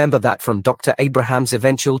 Do you remember that from Dr. Abraham's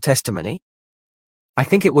eventual testimony? I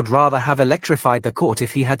think it would rather have electrified the court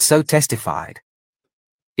if he had so testified.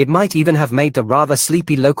 It might even have made the rather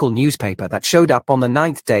sleepy local newspaper that showed up on the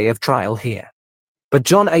 9th day of trial here. But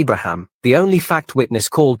John Abraham, the only fact witness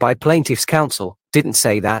called by plaintiff's counsel, didn't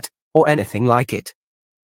say that, or anything like it.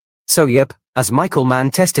 So yep, as Michael Mann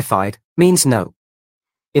testified, means no.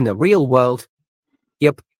 In the real world,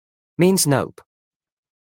 yep, means nope.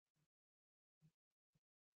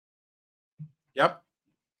 Yep.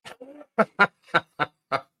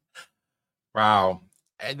 Wow.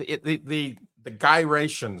 The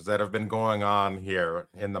gyrations that have been going on here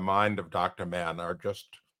in the mind of Dr. Mann are just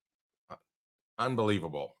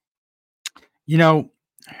unbelievable. You know,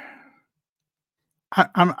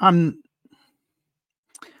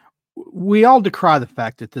 we all decry the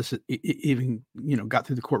fact that this even, got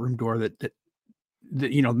through the courtroom door, that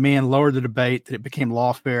Mann lowered the debate, that it became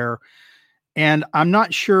lawfare. And I'm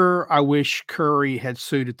not sure I wish Curry had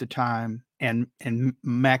sued at the time and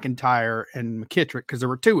McIntyre and McKittrick, because there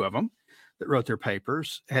were two of them that wrote their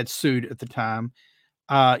papers, had sued at the time.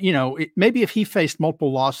 Maybe if he faced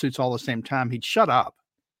multiple lawsuits all at the same time, he'd shut up,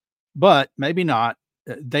 but maybe not.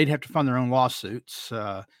 They'd have to fund their own lawsuits.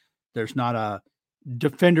 There's not a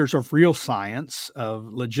Defenders of Real Science,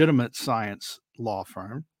 of legitimate science law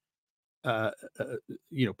firm,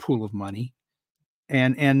 pool of money.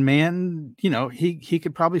 And Mann, he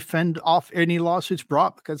could probably fend off any lawsuits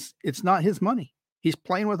brought because it's not his money. He's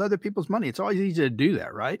playing with other people's money. It's always easy to do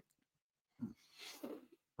that, right?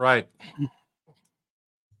 Right.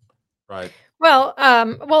 Right. Well,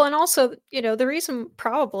 and also, the reason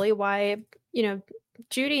probably why,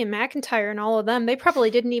 Judy and McIntyre and all of them, they probably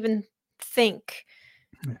didn't even think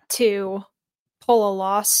to pull a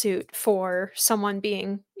lawsuit for someone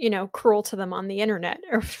being, cruel to them on the internet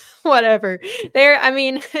or whatever.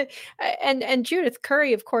 And Judith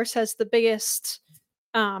Curry, of course, has the biggest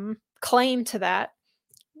claim to that.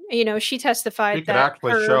 She testified She could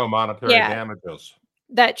actually show monetary damages.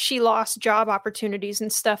 That she lost job opportunities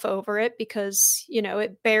and stuff over it because,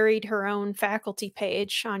 it buried her own faculty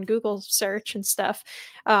page on Google search and stuff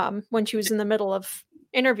when she was in the middle of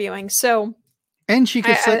interviewing. So, and she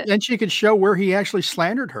could say, and she could show where he actually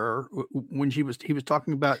slandered her when he was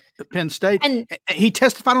talking about Penn State, and he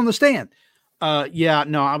testified on the stand. I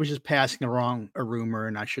was just passing along a rumor,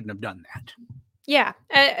 and I shouldn't have done that. Yeah,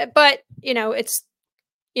 but it's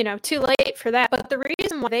too late for that. But the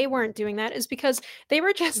reason why they weren't doing that is because they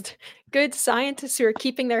were just good scientists who are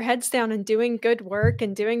keeping their heads down and doing good work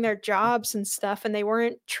and doing their jobs and stuff. And they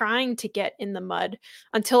weren't trying to get in the mud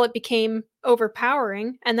until it became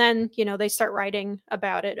overpowering. And then, they start writing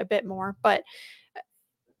about it a bit more. But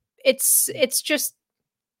it's just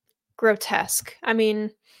grotesque. I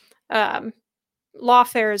mean,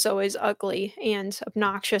 lawfare is always ugly and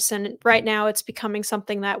obnoxious, and right now it's becoming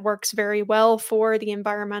something that works very well for the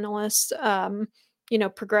environmentalist,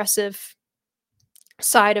 progressive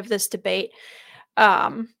side of this debate.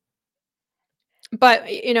 But,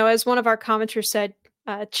 as one of our commenters said,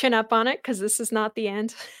 chin up on it, because this is not the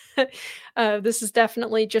end. This is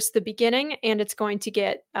definitely just the beginning, and it's going to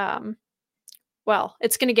get,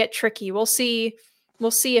 it's going to get tricky. We'll see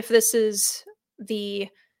if this is the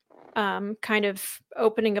kind of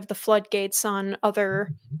opening of the floodgates on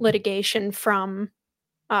other litigation from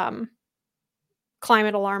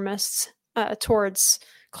climate alarmists towards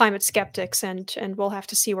climate skeptics, and we'll have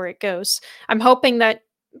to see where it goes. I'm hoping that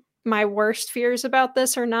my worst fears about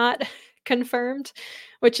this are not confirmed,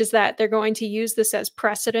 which is that they're going to use this as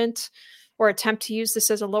precedent, or attempt to use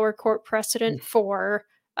this as a lower court precedent for,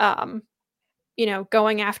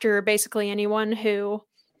 going after basically anyone who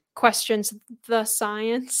questions the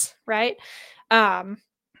science, right? But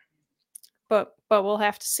we'll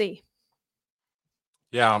have to see.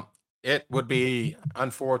 Yeah, it would be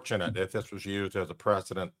unfortunate if this was used as a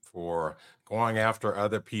precedent for going after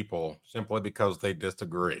other people simply because they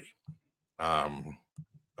disagree.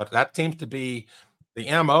 But that seems to be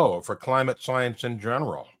the MO for climate science in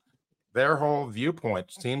general. Their whole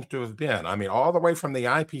viewpoint seems to have been, all the way from the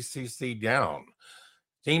IPCC down,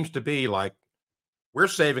 seems to be like, we're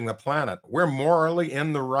saving the planet. We're morally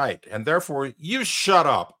in the right. And therefore, you shut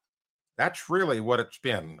up. That's really what it's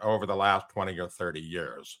been over the last 20 or 30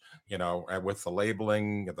 years, with the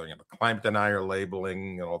labeling, the climate denier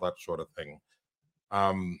labeling and all that sort of thing.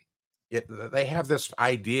 They have this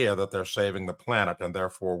idea that they're saving the planet, and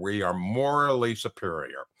therefore we are morally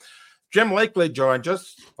superior. Jim Lakely joined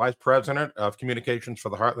us, Vice President of Communications for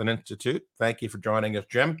the Heartland Institute. Thank you for joining us,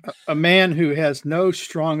 Jim. A man who has no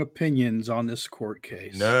strong opinions on this court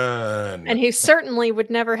case. None. And he certainly would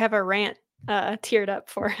never have a rant teared up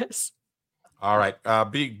for us. All right.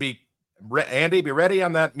 Andy, be ready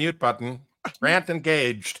on that mute button. Rant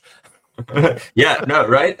engaged. Yeah, no,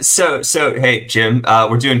 right? So hey, Jim,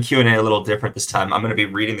 we're doing Q&A a little different this time. I'm going to be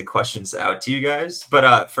reading the questions out to you guys.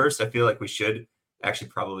 But first, I feel like we should actually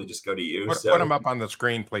probably just go to you. Put them up on the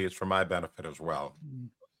screen, please, for my benefit as well.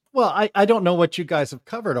 Well, I don't know what you guys have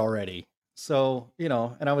covered already. So,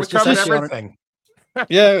 and I was we just covered everything.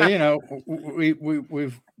 Yeah,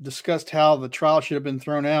 we've discussed how the trial should have been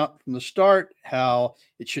thrown out from the start, how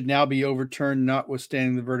it should now be overturned,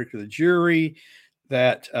 notwithstanding the verdict of the jury,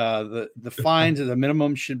 that the fines at the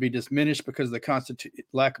minimum should be diminished because of the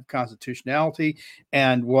lack of constitutionality,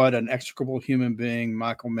 and what an execrable human being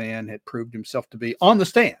Michael Mann had proved himself to be on the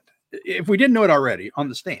stand. If we didn't know it already, on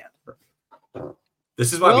the stand.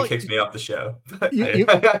 This is why he kicks me off the show.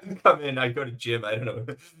 I come in, I go to Jim. I don't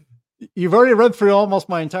know. You've already run through almost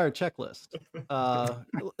my entire checklist.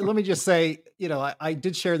 Let me just say, I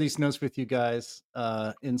did share these notes with you guys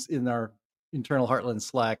in our internal Heartland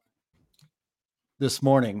Slack this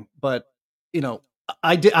morning, but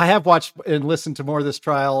I have watched and listened to more of this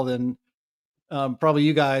trial than probably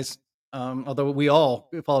you guys, although we all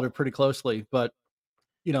followed it pretty closely. But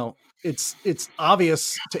it's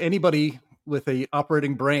obvious to anybody with a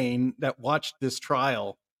operating brain that watched this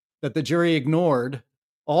trial that the jury ignored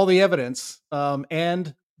all the evidence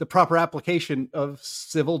and the proper application of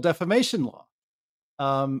civil defamation law.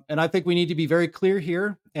 And I think we need to be very clear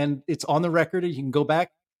here, and it's on the record, and you can go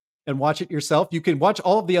back and watch it yourself. You can watch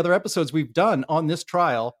all of the other episodes we've done on this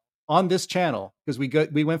trial on this channel, because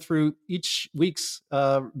we went through each week's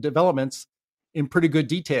developments in pretty good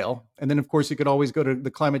detail. And then, of course, you could always go to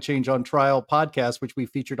the Climate Change on Trial podcast, which we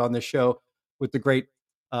featured on this show with the great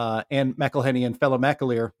Ann McElhenney and Fella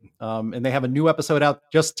McAleer. And they have a new episode out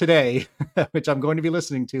just today, which I'm going to be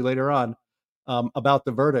listening to later on, about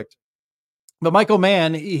the verdict. But Michael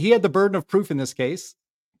Mann, he had the burden of proof in this case,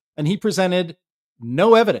 and he presented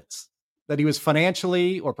no evidence that he was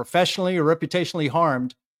financially or professionally or reputationally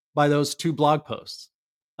harmed by those two blog posts.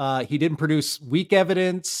 He didn't produce weak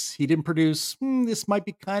evidence. He didn't produce, this might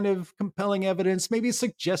be kind of compelling evidence, maybe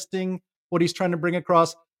suggesting what he's trying to bring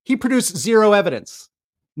across. He produced zero evidence.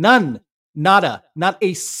 None, nada, not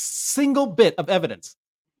a single bit of evidence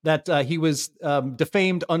that he was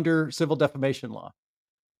defamed under civil defamation law.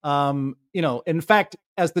 In fact,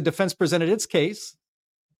 as the defense presented its case,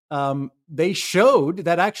 they showed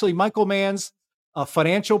that actually Michael Mann's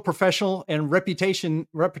financial, professional, and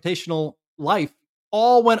reputational life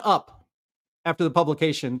all went up after the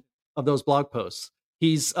publication of those blog posts.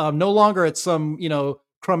 He's no longer at some,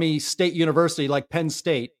 crummy state university like Penn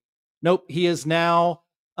State. Nope, he is now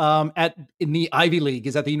in the Ivy League.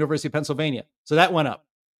 He's at the University of Pennsylvania. So that went up.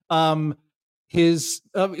 His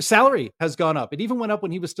salary has gone up. It even went up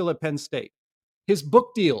when he was still at Penn State. His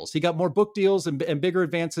book deals, he got more book deals and bigger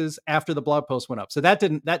advances after the blog post went up. So that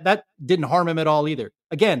didn't harm him at all either.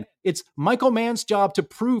 Again, it's Michael Mann's job to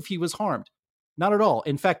prove he was harmed. Not at all.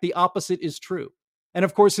 In fact, the opposite is true. And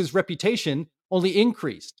of course, his reputation only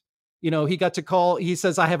increased. He got to call, he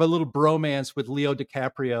says, I have a little bromance with Leo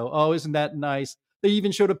DiCaprio. Oh, isn't that nice? They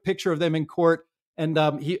even showed a picture of them in court. And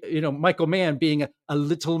Michael Mann, being a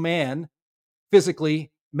little man,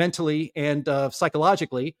 physically, mentally, and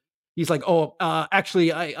psychologically, he's like, oh, actually,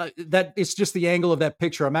 that it's just the angle of that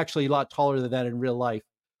picture. I'm actually a lot taller than that in real life.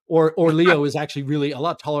 Or Leo is actually really a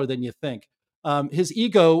lot taller than you think. His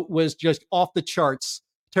ego was just off the charts,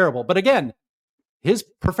 terrible. But again, his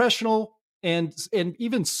professional and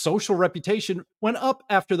even social reputation went up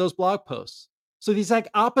after those blog posts. So the exact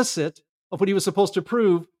opposite of what he was supposed to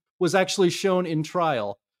prove was actually shown in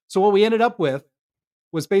trial. So what we ended up with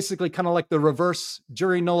was basically kind of like the reverse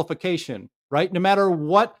jury nullification, right? No matter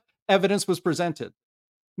what evidence was presented,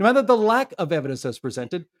 no matter the lack of evidence that's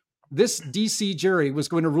presented, this DC jury was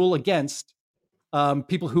going to rule against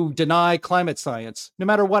people who deny climate science, no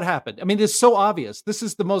matter what happened. I mean, it's so obvious. This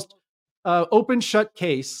is the most open shut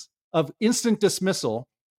case of instant dismissal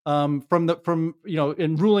in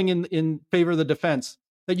ruling in favor of the defense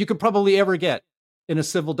that you could probably ever get in a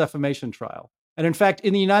civil defamation trial. And in fact,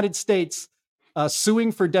 in the United States,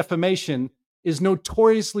 suing for defamation is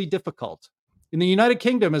notoriously difficult. In the United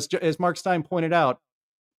Kingdom, as Mark Steyn pointed out,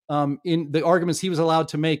 in the arguments he was allowed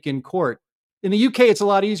to make in court, in the UK, it's a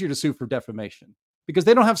lot easier to sue for defamation because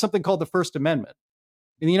they don't have something called the First Amendment.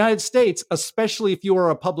 In the United States, especially if you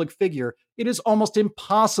are a public figure, it is almost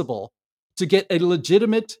impossible to get a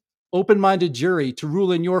legitimate, open-minded jury to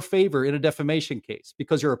rule in your favor in a defamation case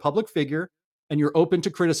because you're a public figure and you're open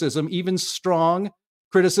to criticism, even strong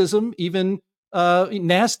criticism, even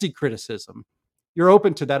nasty criticism. You're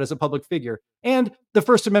open to that as a public figure. And the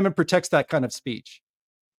First Amendment protects that kind of speech.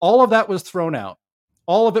 All of that was thrown out.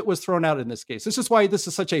 All of it was thrown out in this case. This is why this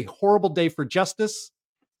is such a horrible day for justice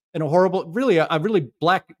and a really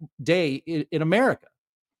black day in America,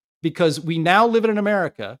 because we now live in an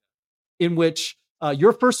America in which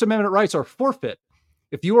your First Amendment rights are forfeit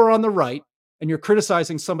if you are on the right and you're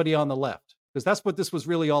criticizing somebody on the left, because that's what this was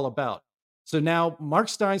really all about. So now Mark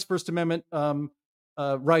Steyn's First Amendment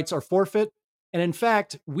rights are forfeit. And in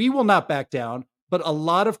fact, we will not back down, but a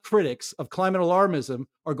lot of critics of climate alarmism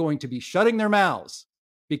are going to be shutting their mouths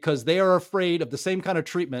because they are afraid of the same kind of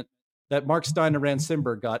treatment that Mark Steyn and Rand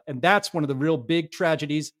Simberg got. And that's one of the real big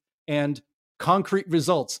tragedies and concrete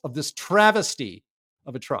results of this travesty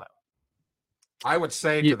of a trial. I would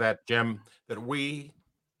say to that, Jim, that we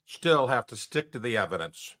still have to stick to the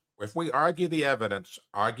evidence. If we argue the evidence,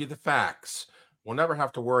 argue the facts, we'll never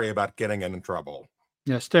have to worry about getting in trouble.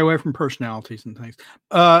 Yeah, stay away from personalities and things.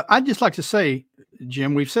 I'd just like to say,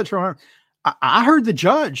 Jim, we've said so. I heard the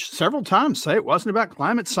judge several times say it wasn't about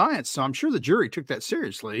climate science, so I'm sure the jury took that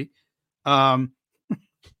seriously.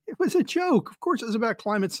 It was a joke. Of course, it was about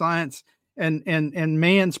climate science and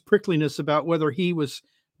Mann's prickliness about whether he was,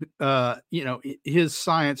 his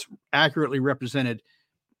science accurately represented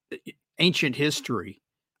ancient history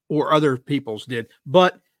or other people's did.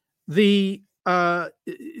 But the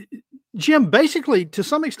Jim, basically, to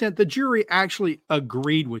some extent, the jury actually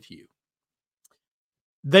agreed with you.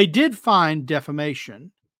 They did find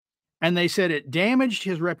defamation, and they said it damaged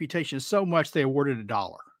his reputation so much they awarded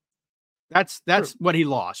 $1. That's True. What he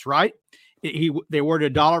lost, right? They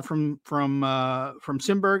awarded $1 from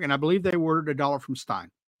Simberg, and I believe they awarded $1 from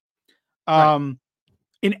Steyn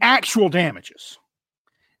in actual damages.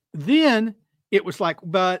 Then it was like,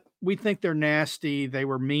 but we think they're nasty. They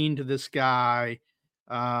were mean to this guy.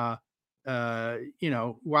 Why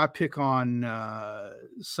pick on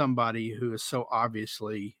somebody who is so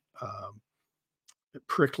obviously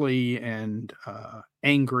prickly and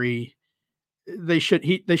angry? They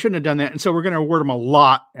shouldn't have done that. And so we're going to award them a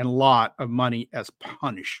lot of money as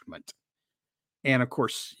punishment. And of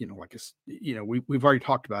course, we've already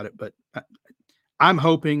talked about it, but I'm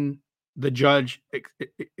hoping the judge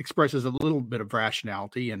expresses a little bit of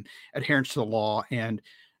rationality and adherence to the law and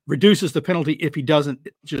reduces the penalty if he doesn't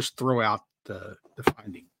just throw out the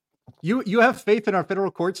finding. You have faith in our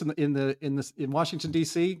federal courts in Washington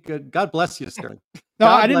D.C. God bless you, sir. No,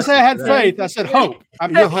 I didn't say I had faith. I said hope.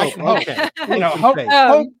 I'm your hope. Okay.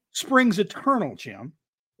 Hope springs eternal, Jim.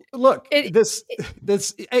 Look, this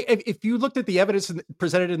if you looked at the evidence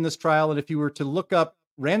presented in this trial, and if you were to look up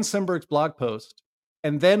Rand Simberg's blog post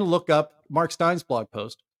and then look up Mark Steyn's blog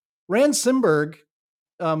post, Rand Simberg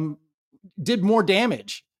did more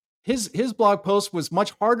damage. His blog post was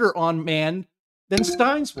much harder on Mann than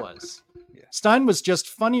Steyn's was. Yeah. Steyn was just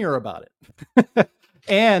funnier about it.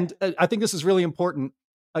 And I think this is really important.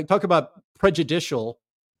 I talk about prejudicial.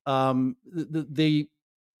 The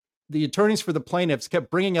attorneys for the plaintiffs kept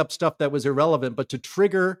bringing up stuff that was irrelevant, but to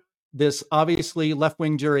trigger this obviously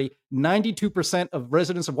left-wing jury, 92% of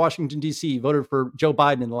residents of Washington, D.C. voted for Joe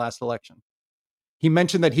Biden in the last election. He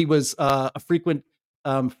mentioned that he was a frequent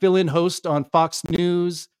fill-in host on Fox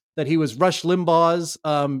News, that he was Rush Limbaugh's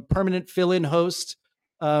permanent fill-in host.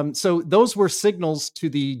 So those were signals to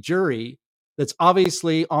the jury that's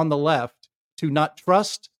obviously on the left to not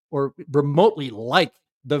trust or remotely like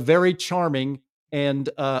the very charming and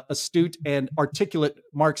astute and articulate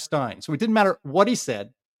Mark Steyn. So it didn't matter what he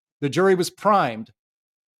said. The jury was primed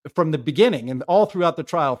from the beginning and all throughout the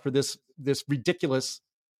trial for this ridiculous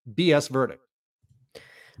BS verdict.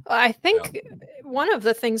 I think one of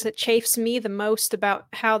the things that chafes me the most about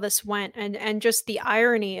how this went and just the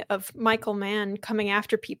irony of Michael Mann coming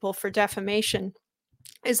after people for defamation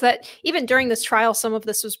is that even during this trial, some of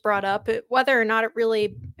this was brought up. Whether or not it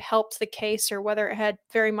really helped the case or whether it had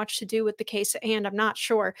very much to do with the case at hand, I'm not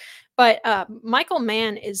sure. But Michael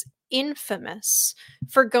Mann is infamous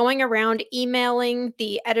for going around emailing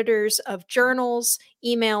the editors of journals,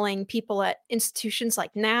 emailing people at institutions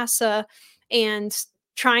like NASA, and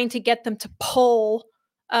trying to get them to pull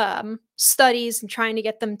studies and trying to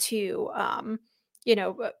get them to,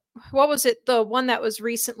 what was it? The one that was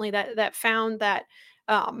recently that found that,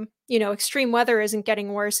 extreme weather isn't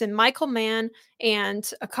getting worse. And Michael Mann and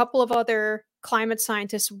a couple of other climate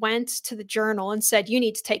scientists went to the journal and said, you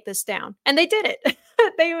need to take this down. And they did it.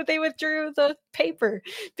 They withdrew the paper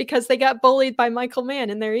because they got bullied by Michael Mann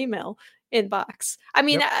in their email inbox. I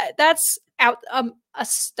mean, that's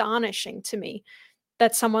astonishing to me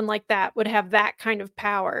that someone like that would have that kind of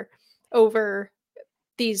power over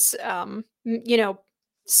these,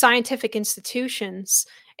 scientific institutions,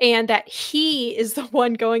 and that he is the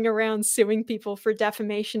one going around suing people for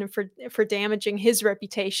defamation and for damaging his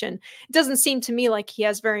reputation. It doesn't seem to me like he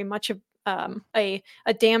has very much of a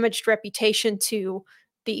damaged reputation to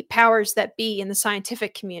the powers that be in the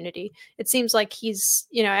scientific community. It seems like he's,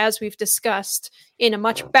 as we've discussed, in a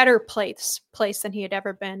much better place than he had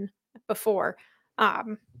ever been before.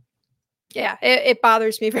 It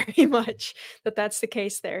bothers me very much that that's the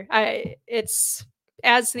case there. It's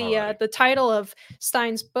as the title of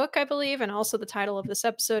Steyn's book, I believe, and also the title of this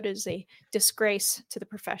episode is a disgrace to the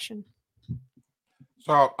profession.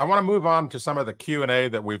 So I want to move on to some of the Q&A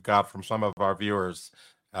that we've got from some of our viewers.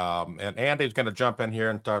 And Andy's going to jump in here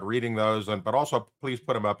and start reading those, but also please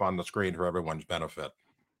put them up on the screen for everyone's benefit.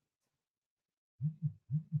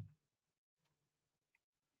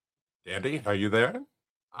 Andy, are you there?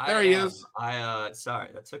 There he is. Sorry,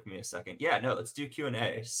 that took me a second. Yeah, no, let's do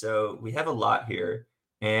Q&A. So we have a lot here,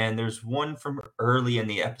 and there's one from early in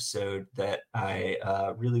the episode that I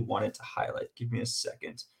really wanted to highlight. Give me a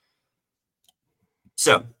second.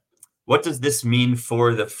 So, what does this mean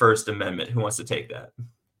for the First Amendment? Who wants to take that?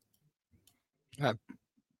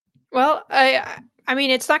 Well, I mean,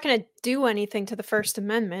 it's not going to do anything to the First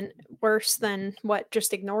Amendment worse than what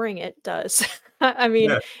just ignoring it does. I mean,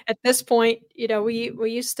 at this point, we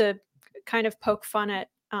used to kind of poke fun at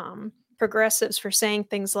progressives for saying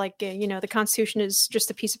things like, the Constitution is just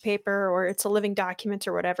a piece of paper or it's a living document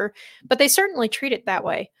or whatever, but they certainly treat it that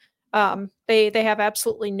way. They have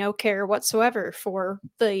absolutely no care whatsoever for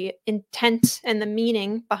the intent and the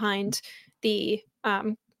meaning behind the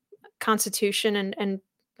Constitution and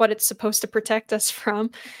what it's supposed to protect us from.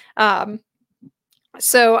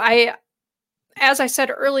 So as I said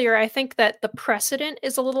earlier, I think that the precedent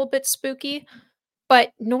is a little bit spooky,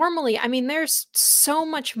 but normally, I mean, there's so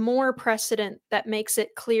much more precedent that makes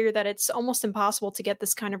it clear that it's almost impossible to get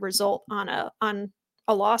this kind of result on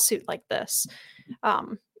a lawsuit like this.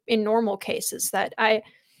 In normal cases that I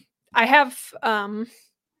have,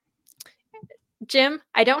 Jim,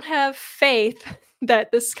 I don't have faith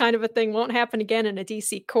that this kind of a thing won't happen again in a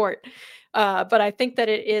DC court. But I think that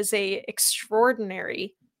it is a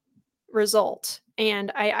extraordinary result.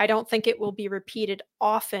 And I don't think it will be repeated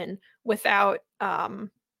often without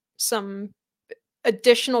some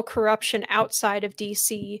additional corruption outside of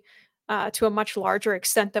DC to a much larger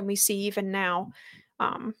extent than we see even now.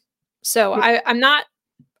 So I'm not,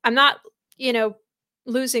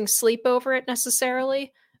 losing sleep over it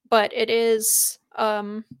necessarily, but it is,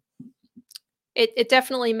 it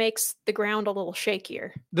definitely makes the ground a little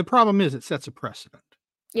shakier. The problem is it sets a precedent.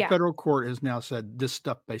 Yeah. The federal court has now said this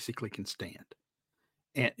stuff basically can stand.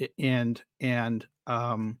 And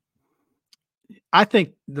I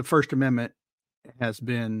think the First Amendment has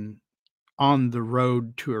been on the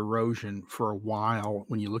road to erosion for a while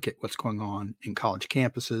when you look at what's going on in college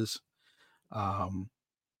campuses.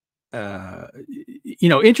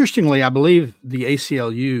 Interestingly, I believe the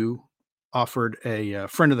ACLU offered a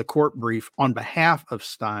friend of the court brief on behalf of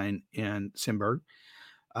Steyn and Simberg.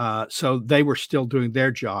 So they were still doing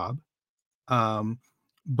their job.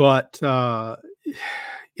 But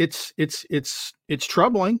it's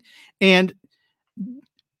troubling, and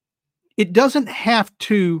it doesn't have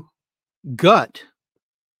to gut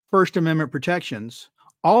First Amendment protections.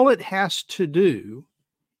 All it has to do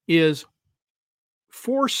is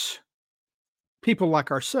force people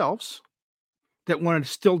like ourselves that want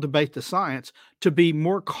to still debate the science to be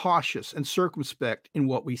more cautious and circumspect in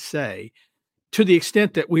what we say, to the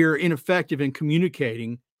extent that we are ineffective in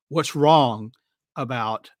communicating what's wrong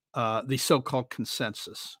about the so-called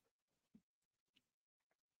consensus.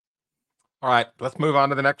 All right, let's move on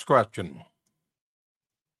to the next question.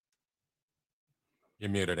 You're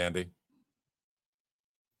muted, Andy.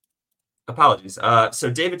 Apologies. So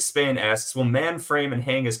David Spain asks, will Mann frame and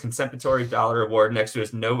hang his compensatory dollar award next to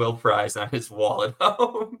his Nobel Prize on his wall at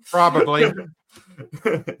home? Probably.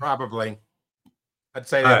 Probably. I'd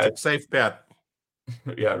say that's a safe bet.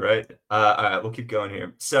 Yeah, right. All right, we'll keep going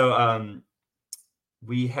here. So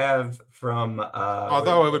we have from...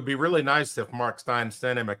 although it would be really nice if Mark Steyn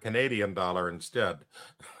sent him a Canadian dollar instead.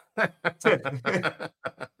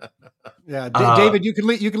 Yeah, David, you can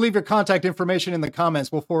leave your contact information in the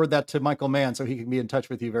comments. We'll forward that to Michael Mann so he can be in touch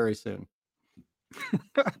with you very soon.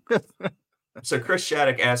 So Chris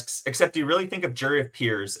Shattuck asks, except do you really think a jury of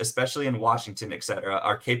peers, especially in Washington, etc.,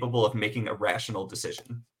 are capable of making a rational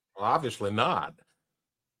decision? Well, obviously not.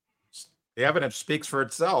 The evidence speaks for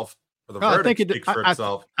itself. Or the verdict speaks for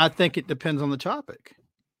itself. I think it depends on the topic.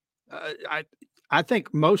 I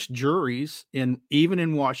think most juries, even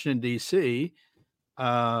in Washington, D.C.,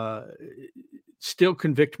 still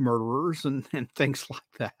convict murderers and things like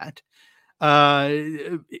that.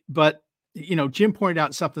 But, Jim pointed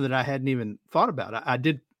out something that I hadn't even thought about. I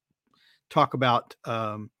did talk about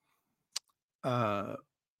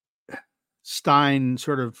Steyn,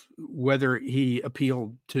 sort of whether he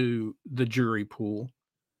appealed to the jury pool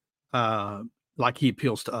like he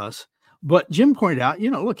appeals to us. But Jim pointed out,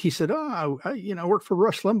 look, he said, I worked for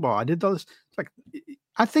Rush Limbaugh. I did those. It's like,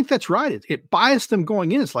 I think that's right. It biased them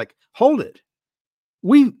going in. It's like, hold it.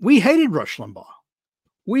 We hated Rush Limbaugh.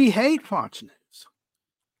 We hate Fox News.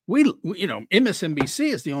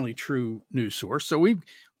 MSNBC is the only true news source. So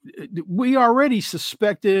we already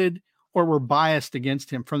suspected or were biased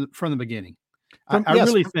against him from the beginning. I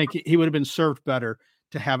really think he would have been served better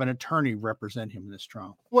to have an attorney represent him in this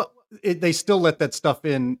trial. Well, they still let that stuff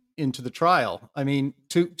into the trial. I mean,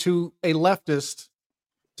 to a leftist,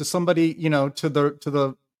 to somebody,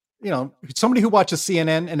 somebody who watches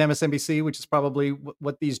CNN and MSNBC, which is probably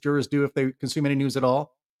what these jurors do if they consume any news at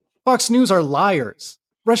all. Fox News are liars.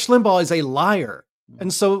 Rush Limbaugh is a liar.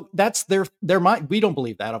 And so that's their mind. We don't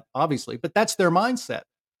believe that, obviously, but that's their mindset.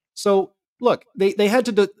 So look, they had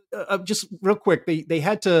to do, just real quick,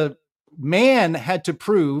 Mann had to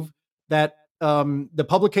prove that the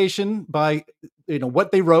publication by,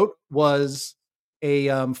 what they wrote was a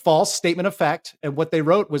false statement of fact. And what they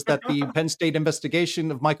wrote was that the Penn State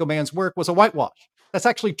investigation of Michael Mann's work was a whitewash. That's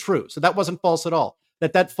actually true. So that wasn't false at all.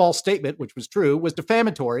 That false statement, which was true, was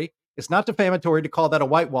defamatory. It's not defamatory to call that a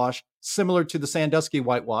whitewash, similar to the Sandusky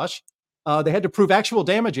whitewash. They had to prove actual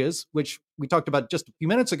damages, which we talked about just a few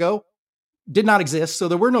minutes ago, did not exist. So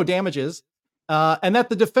there were no damages. And that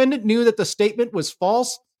the defendant knew that the statement was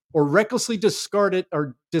false or recklessly discarded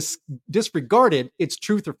or disregarded its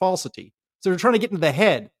truth or falsity. So they're trying to get into the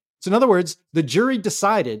head. So in other words, the jury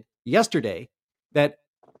decided yesterday that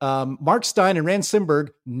Mark Steyn and Rand Simberg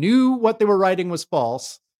knew what they were writing was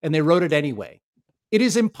false, and they wrote it anyway. It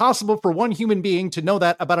is impossible for one human being to know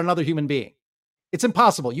that about another human being. It's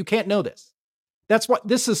impossible. You can't know this. That's why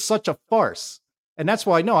this is such a farce. And that's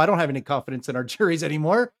why, no, I don't have any confidence in our juries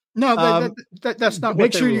anymore. No, that's not.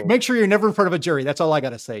 Make sure you're never in front of a jury. That's all I got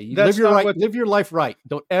to say. You live your life right.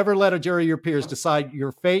 Don't ever let a jury of your peers decide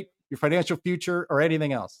your fate, your financial future, or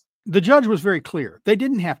anything else. The judge was very clear. They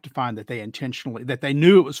didn't have to find that they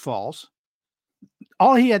knew it was false.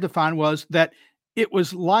 All he had to find was that it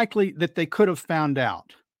was likely that they could have found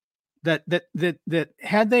out that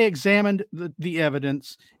had they examined the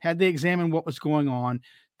evidence, had they examined what was going on,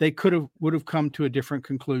 they would have come to a different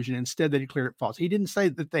conclusion. Instead, they declared it false. He didn't say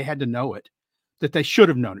that they had to know it, that they should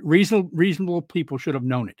have known it. Reasonable people should have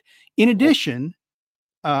known it. In addition,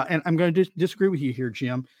 and I'm going to disagree with you here,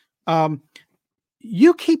 Jim.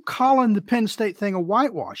 You keep calling the Penn State thing a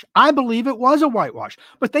whitewash. I believe it was a whitewash,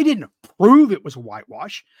 but they didn't prove it was a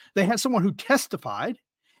whitewash. They had someone who testified,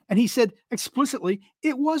 and he said explicitly,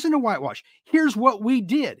 it wasn't a whitewash. Here's what we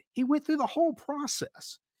did. He went through the whole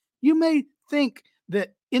process. You may think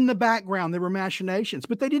that in the background there were machinations,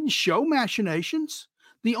 but they didn't show machinations.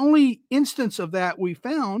 The only instance of that we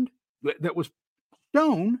found that was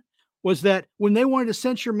stone was that when they wanted to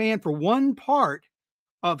censure Mann for one part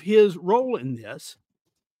of his role in this,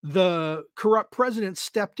 the corrupt president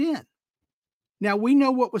stepped in. Now we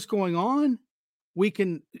know what was going on. We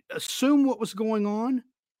can assume what was going on,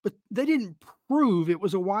 but they didn't prove it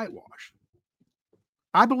was a whitewash.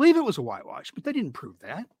 I believe it was a whitewash, but they didn't prove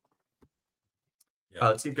that.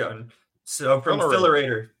 Let's keep going. So from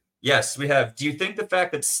Fillerator, yes, we have. Do you think the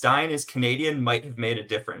fact that Steyn is Canadian might have made a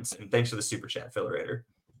difference? And thanks for the super chat, Fillerator.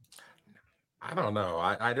 I don't know.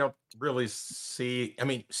 I don't really see. I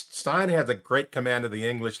mean, Steyn has a great command of the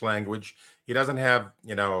English language. He doesn't have,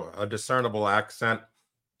 a discernible accent.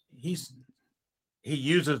 He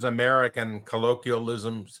uses American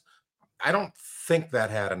colloquialisms. I don't think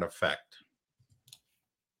that had an effect.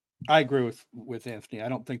 I agree with Anthony. I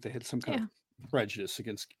don't think they had some kind of prejudice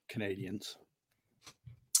against Canadians.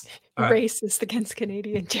 Racist against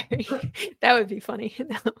Canadian, Jerry. That would be funny.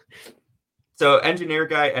 So Engineer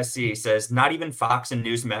Guy SC says, not even Fox and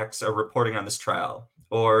Newsmax are reporting on this trial.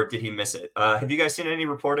 Or did he miss it? Have you guys seen any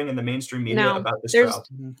reporting in the mainstream media about this trial?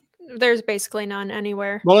 There's basically none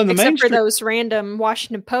anywhere. Well, in the except for those random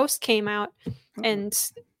Washington Post came out and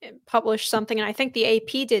published something, and I think the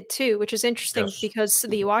AP did too, which is interesting because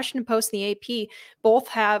the Washington Post and the AP both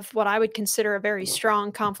have what I would consider a very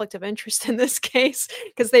strong conflict of interest in this case,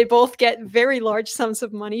 because they both get very large sums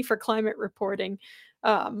of money for climate reporting.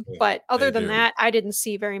 But other than that, I didn't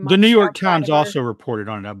see very much. The New York Times also reported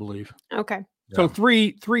on it, I believe. Okay. So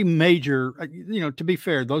three major, to be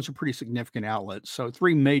fair, those are pretty significant outlets. So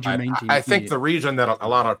three major mainstream. I think the reason that a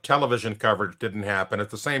lot of television coverage didn't happen is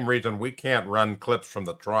the same reason we can't run clips from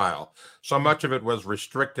the trial. So much of it was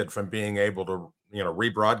restricted from being able to,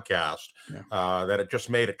 rebroadcast, that it just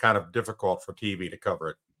made it kind of difficult for TV to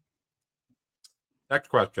cover it. Next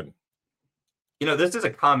question. This is a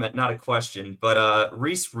comment, not a question, but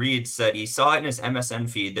Reese Reed said he saw it in his MSN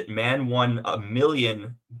feed that Mann won $1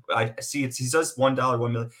 million. I see he says $1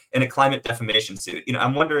 $1 million in a climate defamation suit.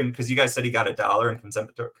 I'm wondering, because you guys said he got $1 in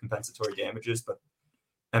compensatory damages, but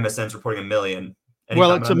MSN's reporting $1 million.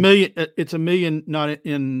 Well, it's $1 million. It's $1 million, not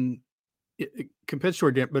in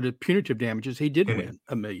compensatory, but in punitive damages. He did win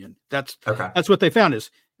 $1 million. That's what they found is.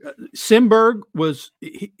 Simberg was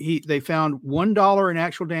they found $1 in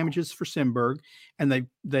actual damages for Simberg, and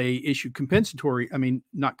they issued compensatory. I mean,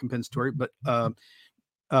 not compensatory, but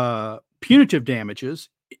punitive damages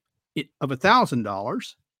of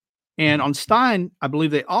 $1,000. And on Steyn, I believe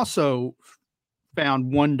they also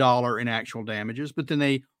found $1 in actual damages, but then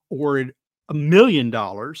they awarded $1 million,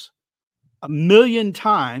 1 million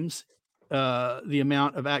times the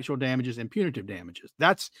amount of actual damages and punitive damages.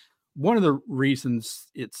 That's one of the reasons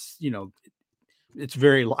it's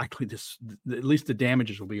very likely at least the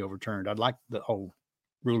damages will be overturned. I'd like the whole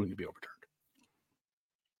ruling to be overturned.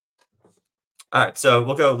 All right, so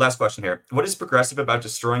we'll go last question here. What is progressive about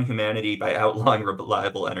destroying humanity by outlawing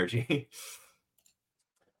reliable energy?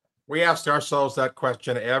 We ask ourselves that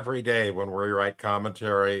question every day when we write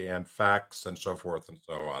commentary and facts and so forth and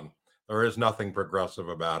so on. There is nothing progressive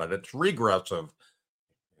about it. It's regressive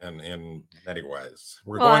in many ways.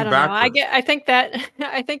 We're going backwards. I think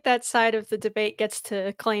that side of the debate gets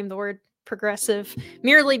to claim the word progressive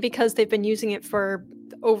merely because they've been using it for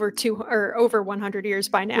over 100 years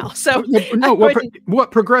by now. So no, what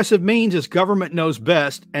progressive means is government knows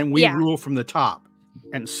best and we rule from the top.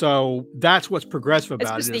 And so that's what's progressive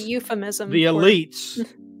about it. It's just the euphemism. The elites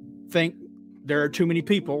think there are too many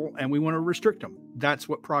people and we want to restrict them. That's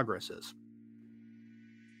what progress is.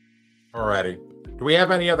 All righty. Do we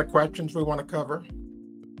have any other questions we want to cover?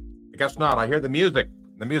 I guess not. I hear the music.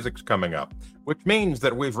 The music's coming up, which means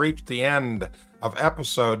that we've reached the end of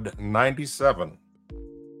episode 97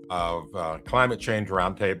 of Climate Change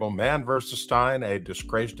Roundtable, Mann versus Steyn, a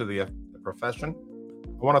disgrace to the profession.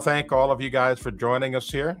 I want to thank all of you guys for joining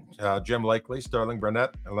us here. Jim Lakely, Sterling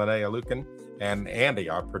Burnett, Linnea Lueken, and Andy,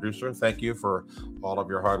 our producer. Thank you for all of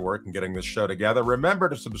your hard work in getting this show together. Remember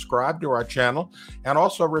to subscribe to our channel, and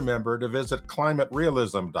also remember to visit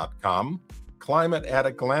climaterealism.com,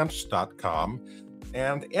 climateataglance.com,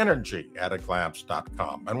 and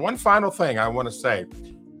energyattaglance.com. And one final thing I want to say,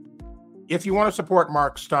 if you want to support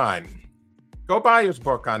Mark Steyn, go buy his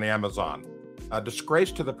book on Amazon, A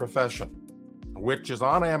Disgrace to the Profession, which is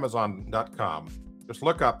on amazon.com. Just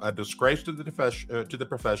look up A Disgrace to the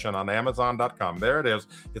Profession on amazon.com. There it is.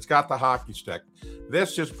 It's got the hockey stick.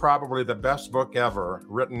 This is probably the best book ever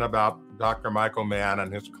written about Dr. Michael Mann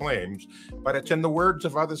and his claims, but it's in the words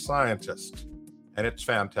of other scientists, and it's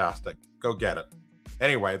fantastic. Go get it.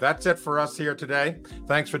 Anyway, that's it for us here today.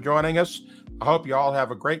 Thanks for joining us. I hope you all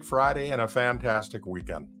have a great Friday and a fantastic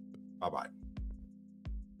weekend. Bye-bye.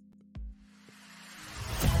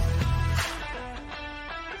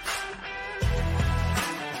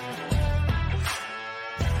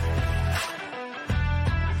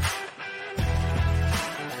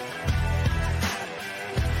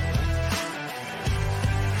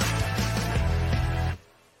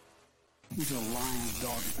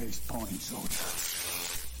 face pony soldier.